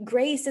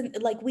grace, and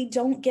like we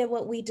don't get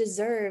what we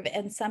deserve.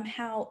 And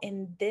somehow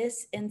in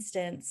this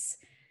instance,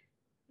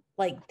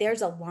 like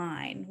there's a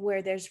line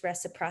where there's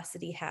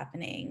reciprocity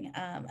happening,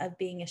 of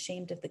being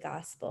ashamed of the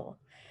gospel.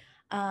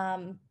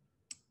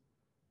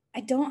 I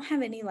don't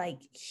have any like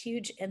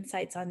huge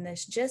insights on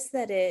this, just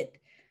that it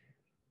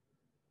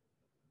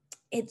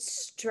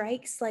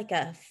strikes like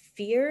a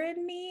fear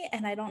in me.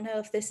 And I don't know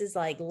if this is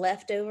like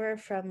leftover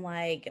from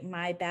like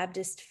my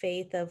Baptist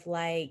faith of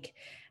like,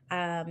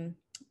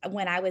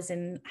 when I was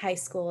in high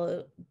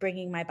school,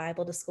 bringing my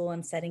Bible to school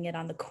and setting it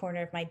on the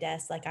corner of my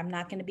desk, like, I'm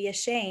not going to be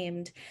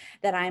ashamed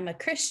that I'm a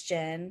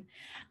Christian.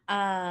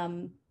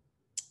 And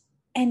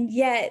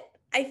yet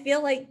I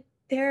feel like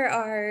there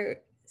are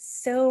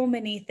so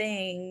many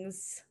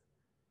things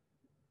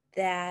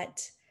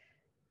that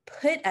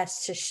put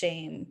us to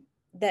shame,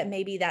 that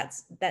maybe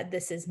that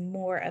this is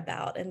more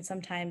about. And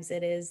sometimes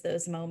it is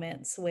those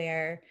moments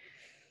where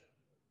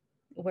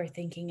we're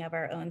thinking of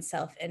our own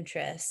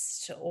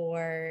self-interest,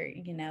 or,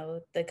 you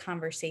know, the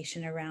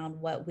conversation around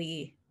what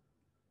we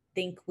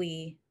think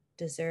we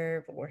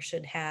deserve or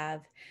should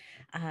have,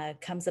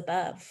 comes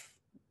above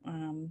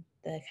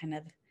the kind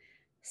of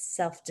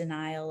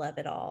self-denial of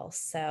it all.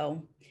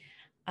 So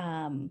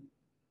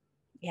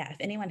yeah, if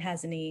anyone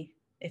has any,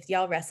 if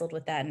y'all wrestled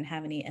with that and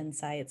have any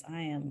insights,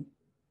 I am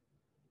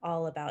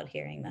all about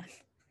hearing them.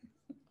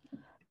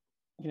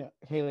 You know,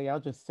 Haley, I'll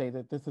just say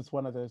that this is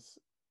one of those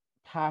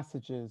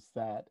passages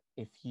that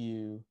if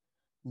you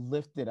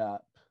lift it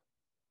up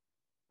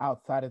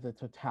outside of the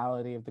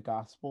totality of the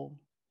gospel,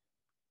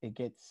 it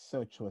gets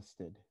so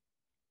twisted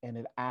and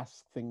it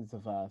asks things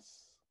of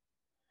us.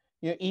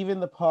 You know, even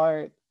the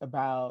part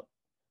about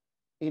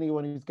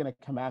anyone who's going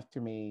to come after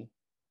me,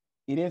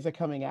 it is a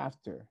coming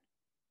after.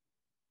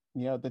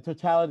 You know, the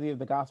totality of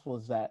the gospel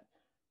is that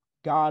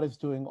God is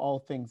doing all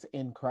things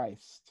in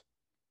Christ.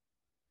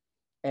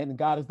 And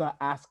God is not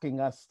asking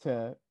us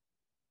to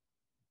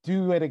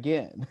do it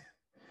again,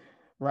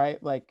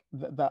 right? Like,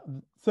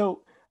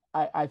 so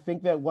I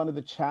think that one of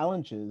the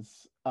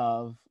challenges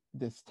of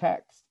this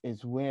text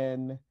is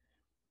when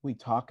we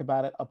talk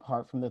about it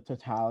apart from the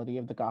totality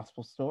of the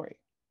gospel story,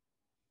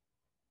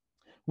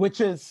 which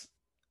is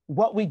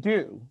what we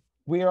do.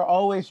 We are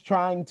always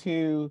trying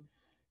to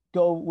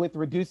go with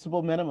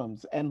reducible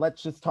minimums, and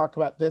let's just talk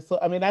about this.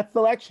 I mean, that's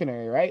the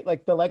lectionary, right?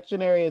 Like, the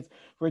lectionary is,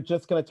 we're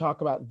just going to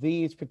talk about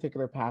these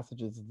particular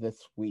passages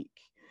this week.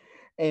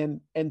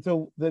 And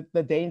so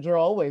the danger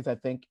always, I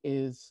think,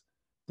 is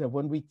that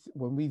when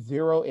we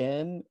zero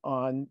in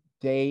on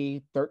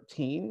day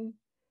 13,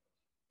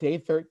 day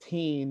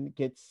 13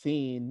 gets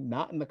seen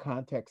not in the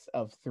context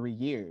of 3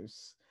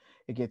 years.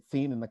 It gets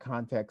seen in the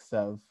context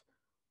of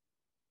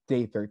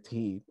day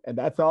 13. And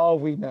that's all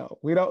we know.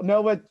 We don't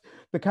know what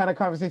the kind of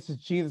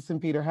conversations Jesus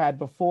and Peter had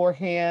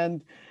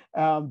beforehand,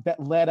 that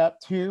led up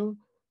to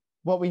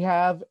what we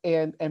have.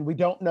 And we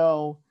don't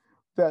know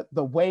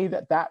the way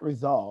that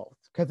resolved,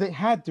 because it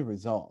had to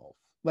resolve.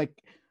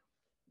 Like,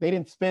 they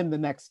didn't spend the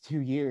next 2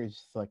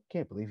 years like,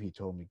 can't believe he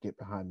told me, get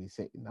behind me,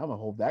 Satan. I'm gonna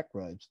hold that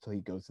grudge till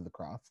he goes to the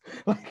cross.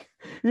 Like,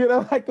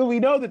 like, we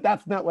know that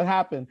that's not what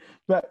happened.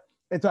 But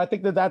and so I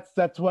think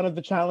that's one of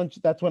the challenge.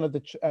 That's one of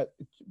the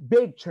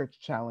big church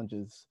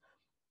challenges,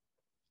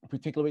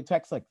 particularly with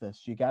texts like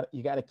this. You got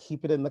to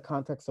keep it in the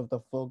context of the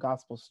full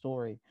gospel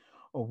story,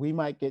 or we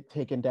might get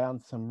taken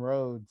down some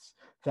roads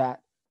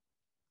that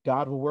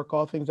God will work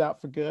all things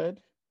out for good,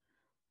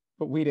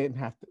 but we didn't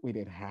have to. We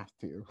didn't have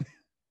to.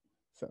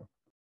 So.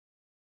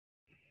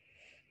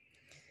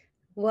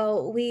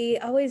 Well, we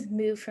always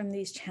move from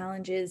these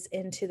challenges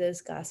into those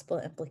gospel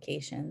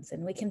implications,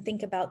 and we can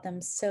think about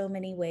them so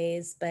many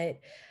ways, but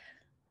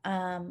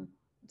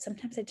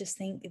sometimes I just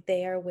think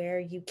they are where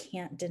you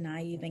can't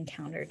deny you've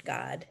encountered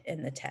God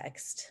in the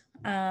text.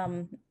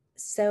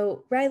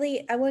 So,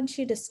 Riley, I want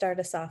you to start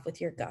us off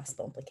with your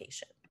gospel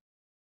implication.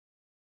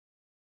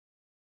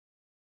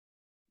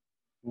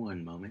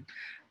 One moment.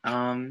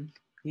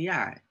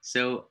 Yeah,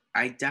 so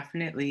I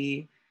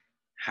definitely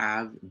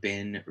have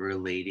been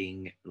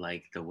relating,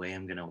 like, the way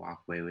I'm gonna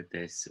walk away with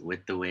this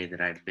with the way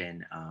that I've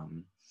been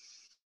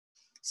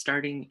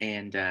starting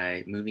and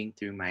moving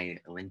through my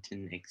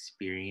Lenten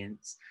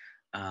experience.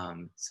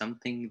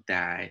 Something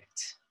that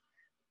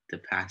the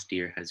past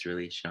year has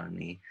really shown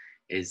me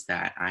is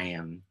that I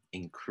am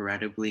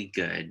incredibly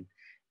good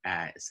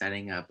at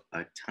setting up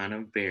a ton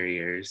of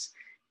barriers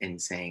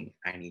and saying,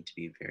 I need to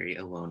be very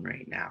alone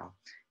right now,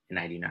 and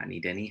I do not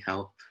need any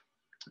help,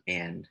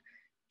 and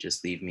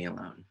just leave me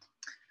alone.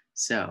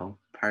 So,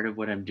 part of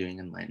what I'm doing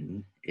in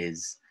Lenten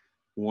is,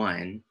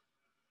 one,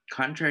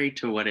 contrary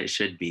to what it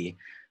should be,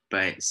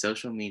 but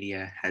social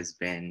media has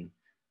been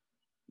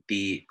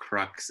the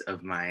crux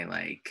of my,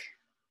 like,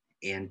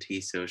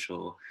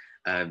 antisocial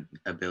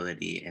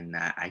ability, in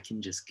that I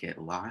can just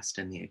get lost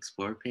in the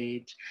explore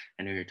page.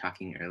 I know you were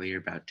talking earlier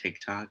about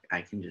TikTok.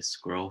 I can just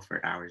scroll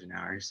for hours and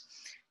hours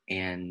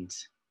and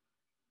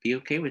be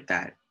okay with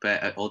that.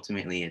 But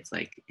ultimately, it's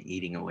like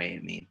eating away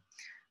at me.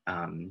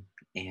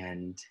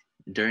 And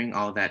during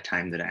all that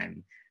time that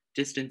I'm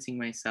distancing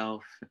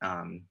myself,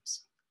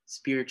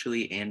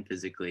 spiritually and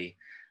physically,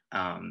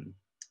 I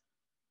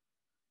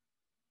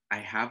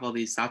have all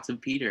these thoughts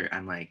of Peter.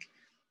 I'm like,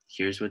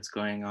 here's what's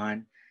going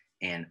on,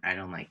 and I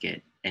don't like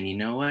it. And you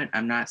know what?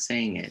 I'm not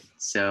saying it.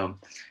 So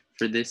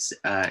for this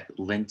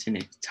Lenten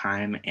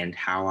time and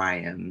how I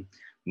am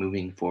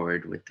moving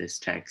forward with this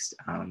text,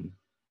 I'm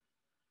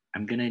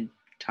going to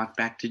talk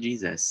back to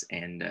Jesus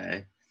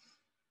and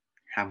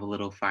have a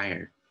little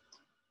fire.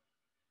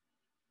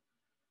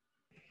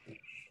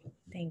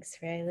 Thanks,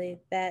 Riley.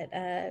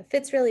 That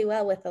fits really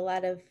well with a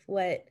lot of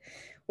what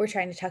we're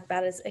trying to talk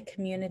about as a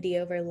community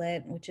over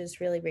Lent, which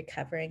is really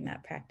recovering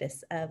that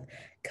practice of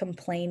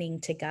complaining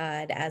to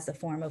God as a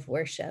form of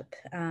worship.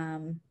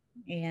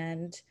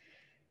 And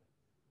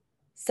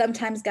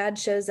sometimes God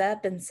shows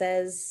up and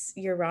says,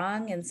 you're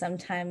wrong. And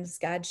sometimes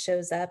God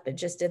shows up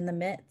just in the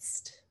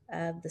midst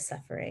of the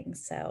suffering.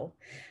 So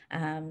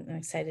I'm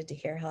excited to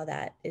hear how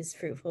that is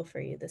fruitful for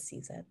you this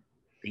season.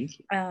 Thank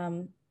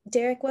you.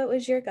 Derek, what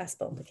was your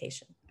gospel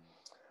implication?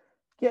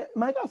 Yeah,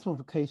 my gospel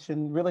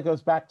implication really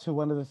goes back to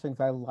one of the things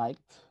I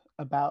liked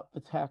about the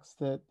text,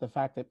 that the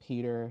fact that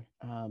Peter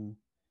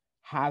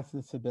has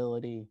this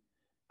ability,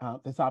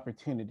 this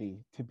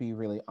opportunity to be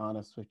really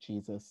honest with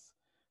Jesus,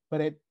 but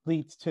it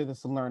leads to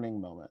this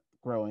learning moment,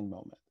 growing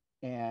moment.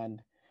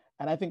 And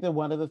I think that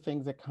one of the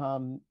things that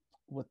come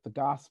with the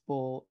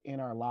gospel in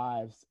our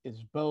lives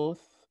is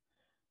both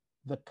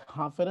the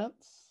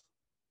confidence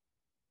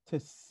to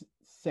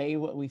say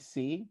what we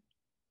see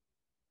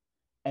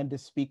and to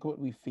speak what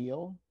we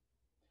feel,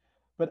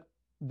 but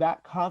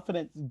that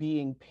confidence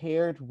being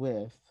paired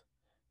with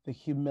the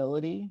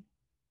humility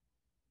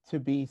to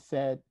be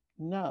said,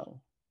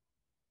 no,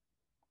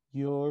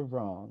 you're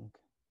wrong.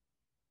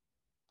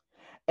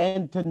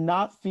 And to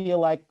not feel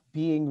like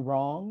being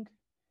wrong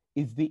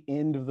is the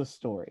end of the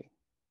story.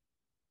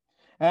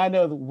 And I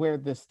know where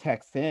this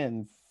text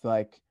ends,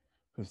 like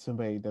if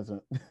somebody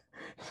doesn't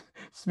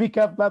speak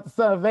up about the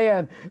Son of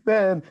Man,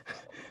 then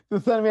the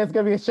Son of Man's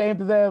gonna be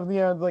ashamed of them.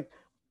 It's like,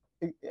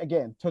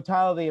 again,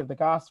 totality of the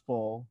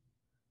gospel.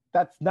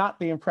 That's not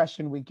the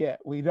impression we get.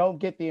 We don't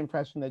get the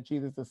impression that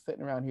Jesus is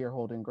sitting around here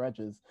holding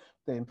grudges.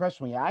 The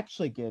impression we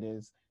actually get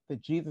is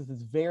that Jesus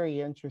is very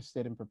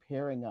interested in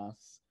preparing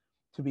us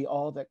to be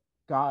all that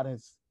God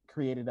has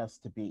created us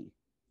to be.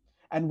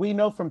 And we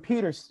know from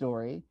Peter's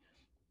story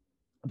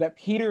that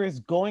Peter is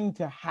going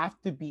to have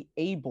to be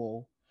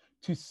able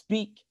to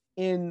speak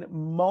in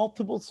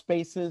multiple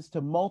spaces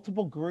to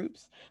multiple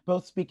groups,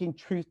 both speaking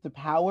truth to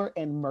power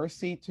and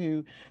mercy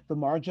to the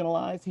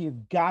marginalized. He has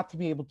got to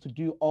be able to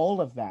do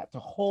all of that, to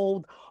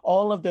hold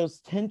all of those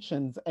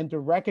tensions, and to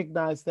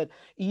recognize that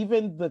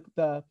even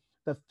the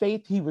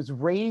faith he was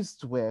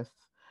raised with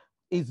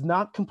is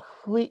not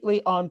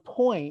completely on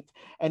point,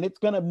 and it's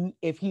gonna,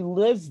 if he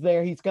lives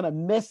there, he's gonna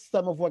miss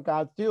some of what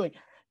God's doing.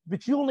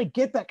 But you only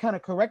get that kind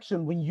of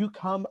correction when you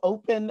come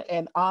open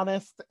and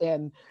honest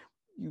and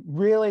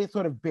really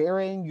sort of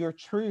bearing your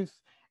truth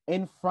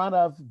in front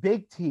of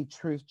big T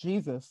truth,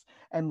 Jesus,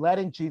 and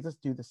letting Jesus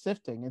do the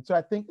sifting. And so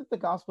I think that the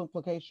gospel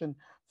implication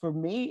for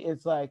me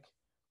is like,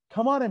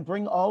 come on and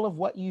bring all of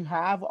what you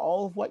have,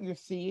 all of what you're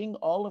seeing,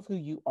 all of who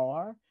you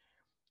are,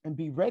 and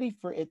be ready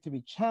for it to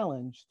be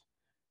challenged,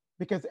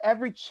 because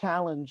every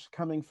challenge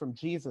coming from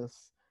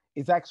Jesus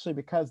is actually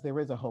because there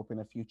is a hope and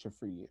a future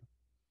for you.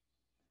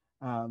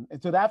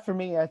 And so that for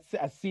me, I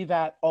see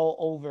that all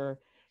over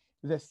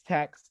this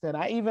text. And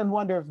I even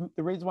wonder if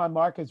the reason why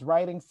Mark is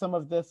writing some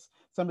of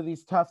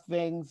these tough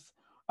things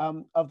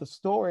of the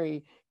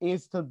story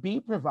is to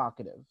be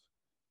provocative,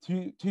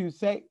 to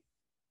say,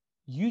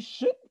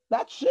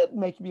 that should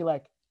make me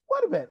like,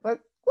 what a bit,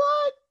 like,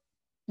 what?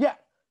 Yeah,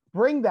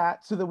 bring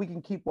that so that we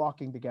can keep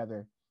walking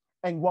together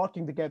and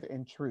walking together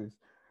in truth,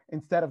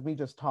 instead of me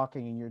just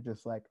talking and you're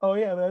just like, oh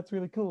yeah, that's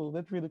really cool.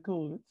 That's really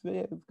cool.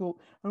 It's cool.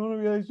 I don't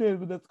really share it,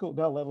 but that's cool.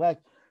 No,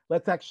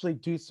 let's actually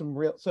do some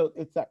real. So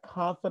it's that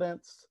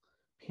confidence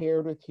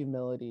paired with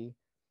humility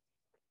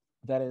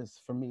that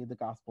is, for me, the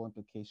gospel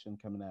implication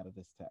coming out of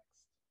this text.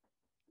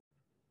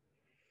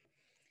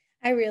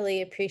 I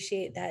really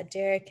appreciate that,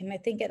 Derek. And I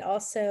think it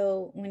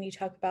also, when you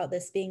talk about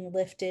this being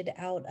lifted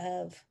out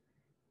of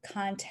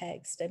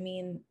context, I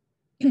mean,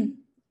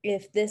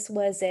 if this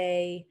was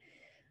a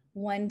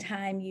one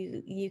time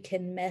you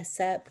can mess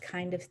up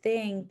kind of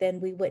thing, then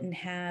we wouldn't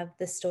have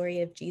the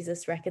story of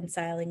Jesus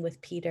reconciling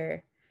with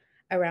Peter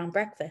around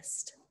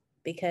breakfast,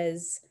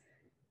 because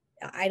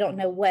I don't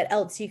know what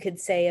else you could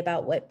say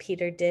about what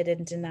Peter did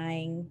in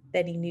denying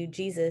that he knew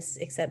Jesus,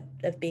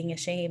 except of being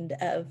ashamed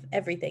of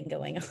everything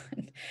going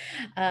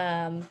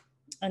on.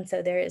 And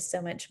so there is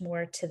so much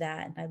more to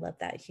that. And I love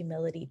that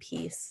humility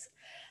piece.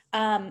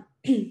 I'm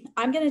going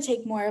to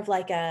take more of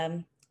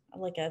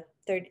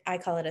I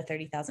call it a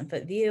 30,000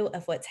 foot view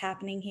of what's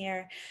happening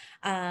here.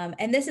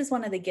 And this is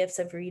one of the gifts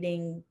of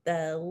reading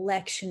the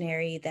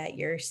lectionary, that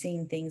you're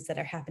seeing things that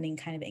are happening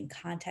kind of in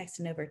context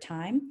and over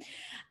time.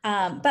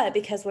 But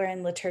because we're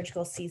in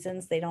liturgical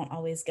seasons, they don't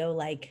always go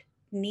like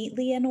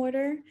neatly in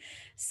order.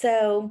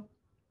 So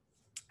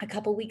a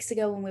couple weeks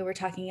ago, when we were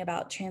talking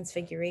about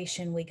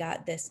transfiguration, we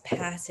got this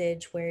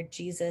passage where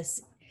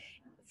Jesus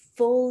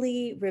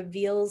fully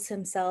reveals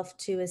himself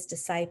to his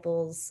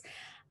disciples.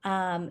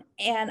 And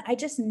I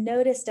just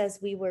noticed as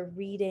we were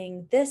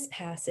reading this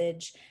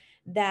passage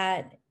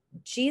that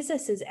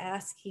Jesus is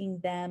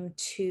asking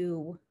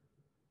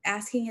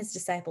his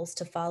disciples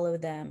to follow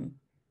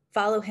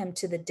him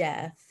to the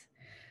death,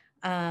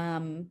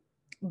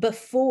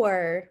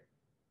 before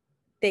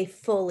they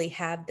fully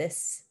have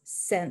this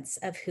sense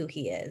of who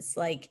he is.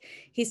 Like,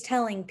 he's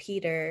telling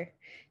Peter,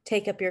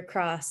 take up your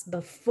cross,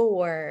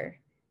 before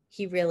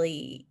he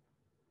really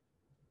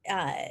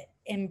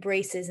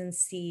embraces and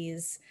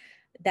sees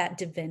that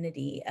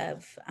divinity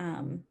of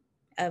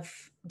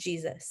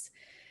Jesus.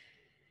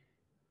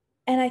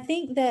 And I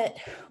think that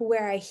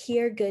where I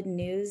hear good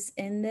news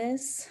in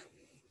this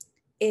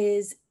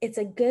is it's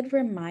a good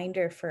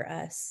reminder for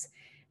us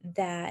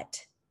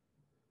that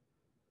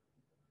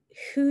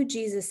who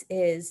Jesus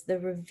is, the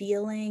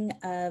revealing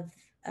of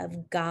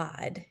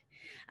God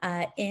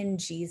in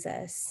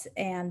Jesus,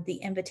 and the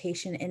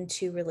invitation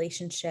into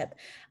relationship.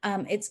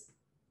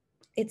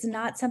 It's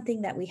not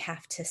something that we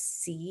have to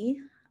see.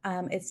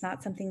 It's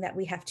not something that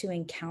we have to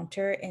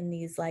encounter in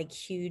these like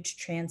huge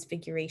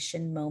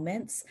transfiguration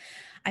moments.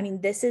 I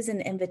mean, this is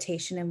an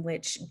invitation in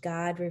which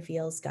God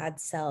reveals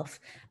God's self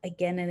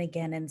again and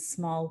again in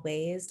small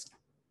ways.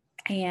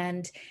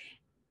 And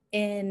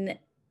in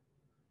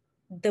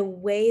the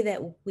way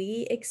that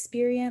we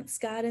experience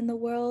God in the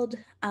world,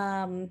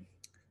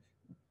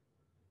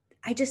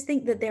 I just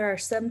think that there are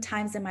some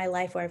times in my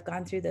life where I've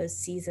gone through those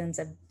seasons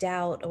of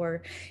doubt,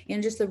 or,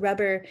 just the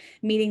rubber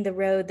meeting the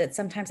road, that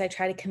sometimes I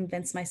try to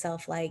convince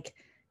myself, like,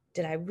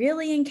 did I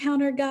really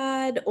encounter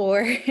God?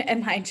 Or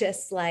am I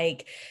just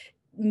like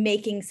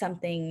making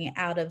something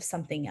out of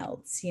something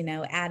else,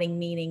 adding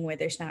meaning where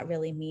there's not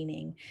really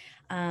meaning.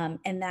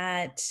 And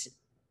that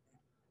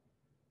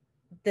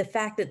the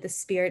fact that the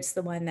Spirit's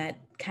the one that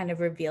kind of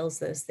reveals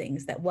those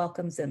things, that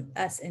welcomes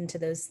us into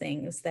those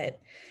things, that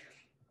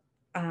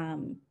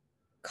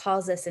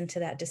calls us into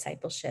that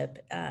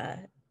discipleship.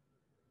 I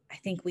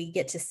think we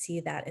get to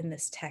see that in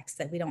this text,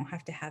 that we don't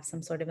have to have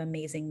some sort of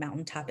amazing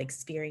mountaintop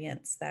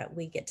experience, that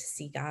we get to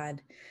see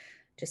God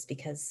just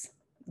because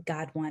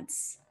God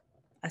wants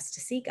us to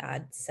see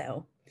God.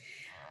 So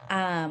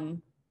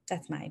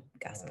that's my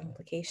gospel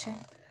implication.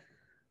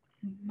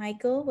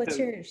 Michael, what's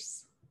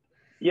yours?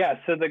 Yeah,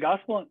 so the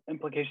gospel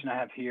implication I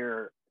have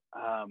here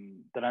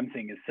that I'm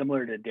seeing is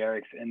similar to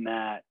Derek's in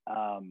that,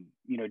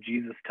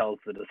 Jesus tells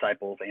the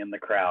disciples and the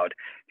crowd,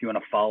 if you want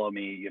to follow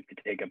me, you have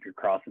to take up your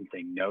cross and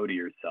say no to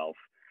yourself.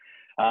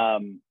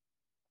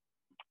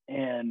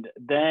 And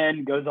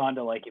then goes on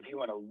to like, if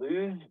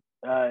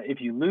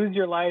you lose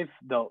your life,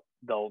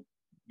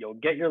 you'll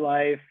get your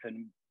life.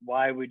 And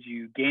why would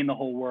you gain the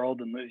whole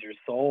world and lose your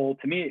soul?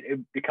 To me,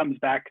 it comes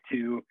back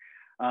to,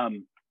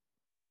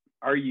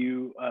 are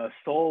you a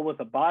soul with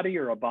a body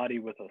or a body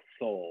with a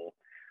soul?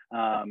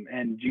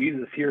 And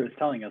Jesus here is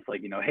telling us,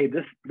 like, hey,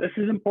 this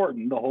is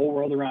important. The whole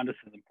world around us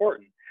is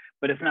important,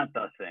 but it's not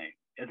the thing.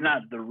 It's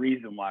not the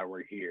reason why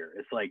we're here.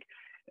 It's like,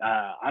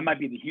 I might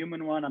be the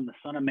human one. I'm the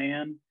Son of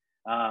Man.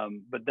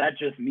 But that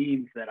just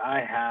means that I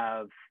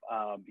have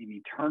an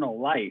eternal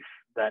life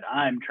that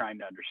I'm trying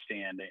to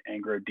understand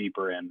and grow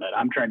deeper in, that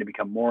I'm trying to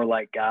become more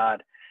like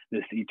God,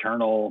 this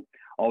eternal,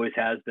 always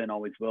has been,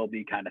 always will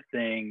be kind of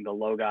thing, the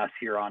Logos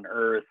here on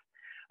earth.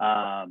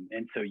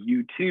 And so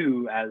you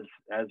too, as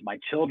my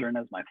children,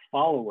 as my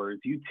followers,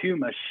 you too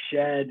must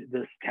shed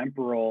this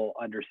temporal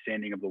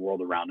understanding of the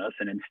world around us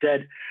and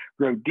instead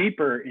grow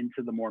deeper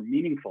into the more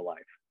meaningful life.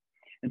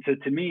 And so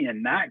to me,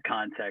 in that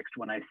context,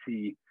 when I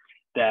see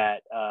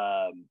that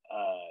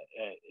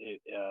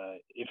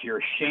if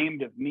you're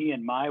ashamed of me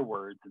and my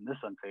words in this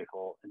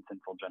unfaithful and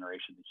sinful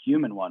generation, the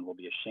human one will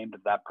be ashamed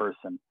of that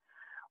person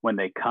when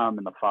they come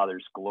in the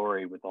Father's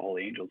glory with the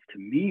holy angels. To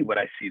me, what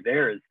I see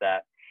there is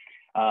that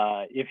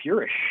if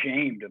you're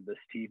ashamed of this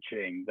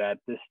teaching, that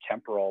this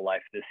temporal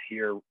life, this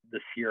here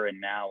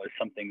and now, is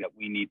something that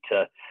we need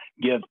to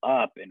give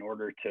up in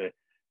order to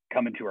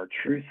come into our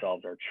true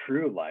selves, our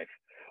true life,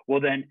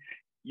 well, then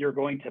you're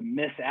going to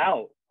miss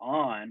out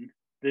on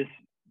this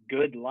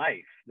good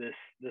life, this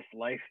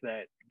life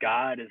that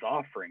God is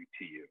offering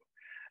to you.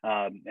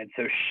 And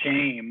so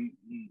shame,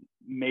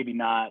 maybe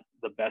not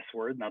the best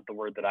word, not the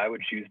word that I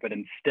would choose, but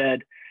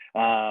instead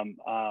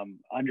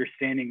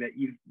understanding that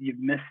you've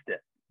missed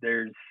it.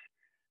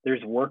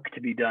 There's work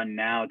to be done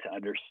now to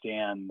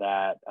understand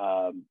that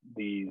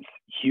these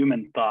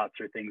human thoughts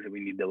are things that we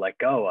need to let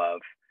go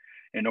of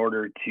in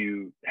order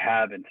to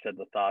have instead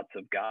the thoughts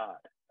of God,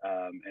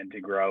 and to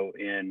grow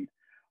in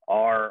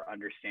our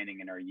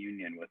understanding and our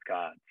union with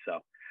God. So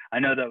I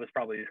know that was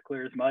probably as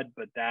clear as mud,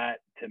 but that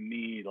to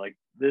me, like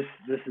this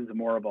is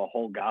more of a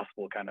whole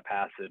gospel kind of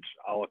passage,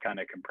 all kind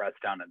of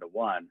compressed down into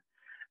one,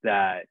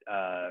 that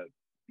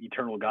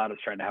eternal God is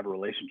trying to have a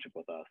relationship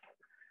with us.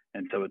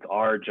 And so it's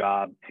our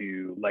job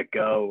to let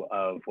go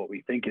of what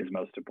we think is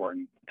most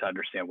important to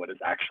understand what is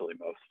actually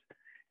most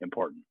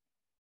important.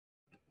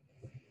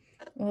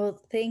 Well,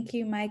 thank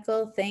you,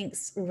 Michael.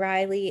 Thanks,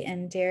 Riley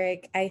and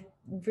Derek. I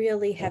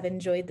really have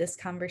enjoyed this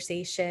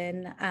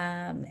conversation.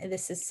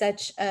 This is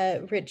such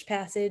a rich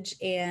passage,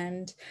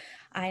 and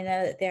I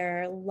know that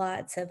there are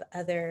lots of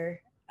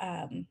other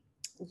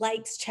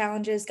likes,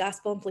 challenges,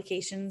 gospel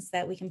implications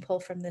that we can pull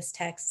from this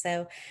text.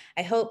 So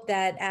I hope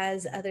that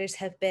as others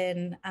have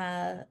been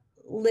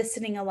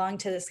listening along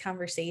to this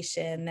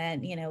conversation,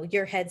 that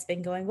your head's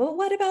been going, well,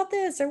 what about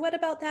this or what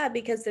about that,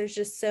 because there's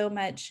just so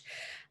much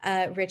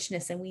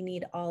richness, and we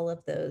need all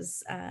of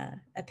those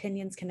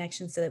opinions,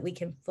 connections, so that we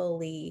can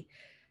fully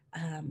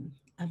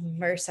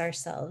immerse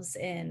ourselves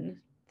in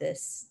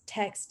this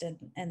text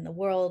and the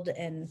world,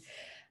 and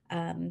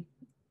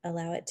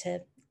allow it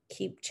to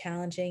keep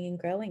challenging and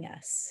growing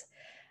us.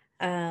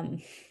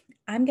 I'm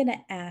going to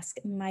ask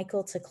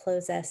Michael to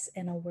close us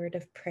in a word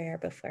of prayer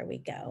before we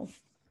go.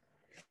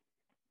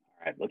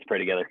 All right, let's pray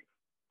together.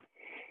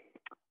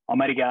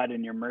 Almighty God,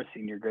 in your mercy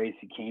and your grace,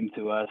 you came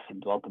to us and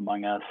dwelt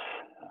among us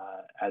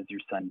as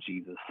your Son,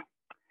 Jesus.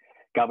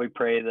 God, we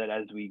pray that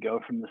as we go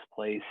from this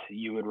place,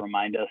 you would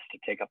remind us to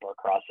take up our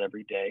cross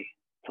every day,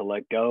 to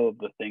let go of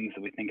the things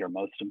that we think are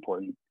most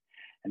important,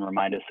 and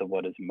remind us of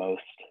what is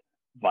most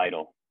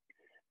vital,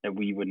 that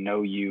we would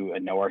know you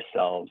and know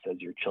ourselves as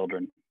your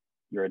children,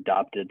 your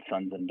adopted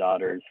sons and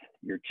daughters,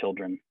 your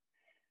children,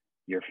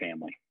 your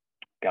family.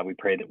 God, we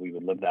pray that we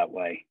would live that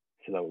way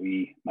so that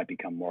we might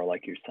become more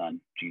like your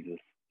Son, Jesus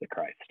the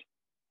Christ.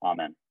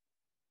 Amen.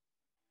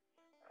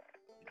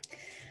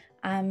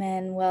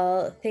 Amen.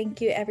 Well, thank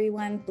you,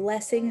 everyone.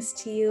 Blessings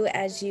to you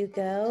as you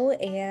go,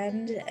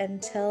 and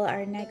until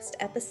our next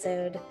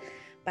episode.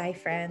 Bye,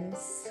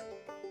 friends.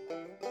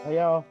 Hey,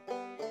 y'all.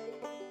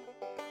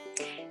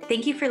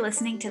 Thank you for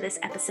listening to this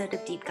episode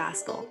of Deep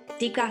Gospel.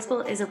 Deep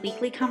Gospel is a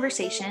weekly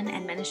conversation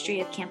and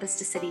ministry of Campus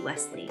to City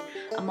Wesley,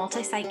 a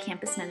multi-site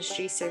campus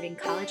ministry serving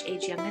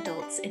college-age young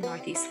adults in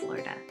Northeast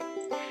Florida.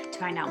 To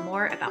find out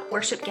more about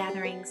worship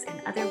gatherings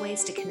and other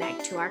ways to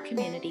connect to our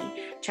community,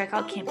 check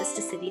out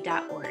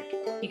campustocity.org.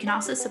 You can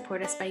also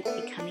support us by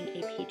becoming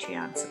a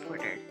Patreon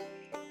supporter.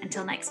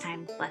 Until next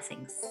time,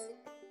 blessings.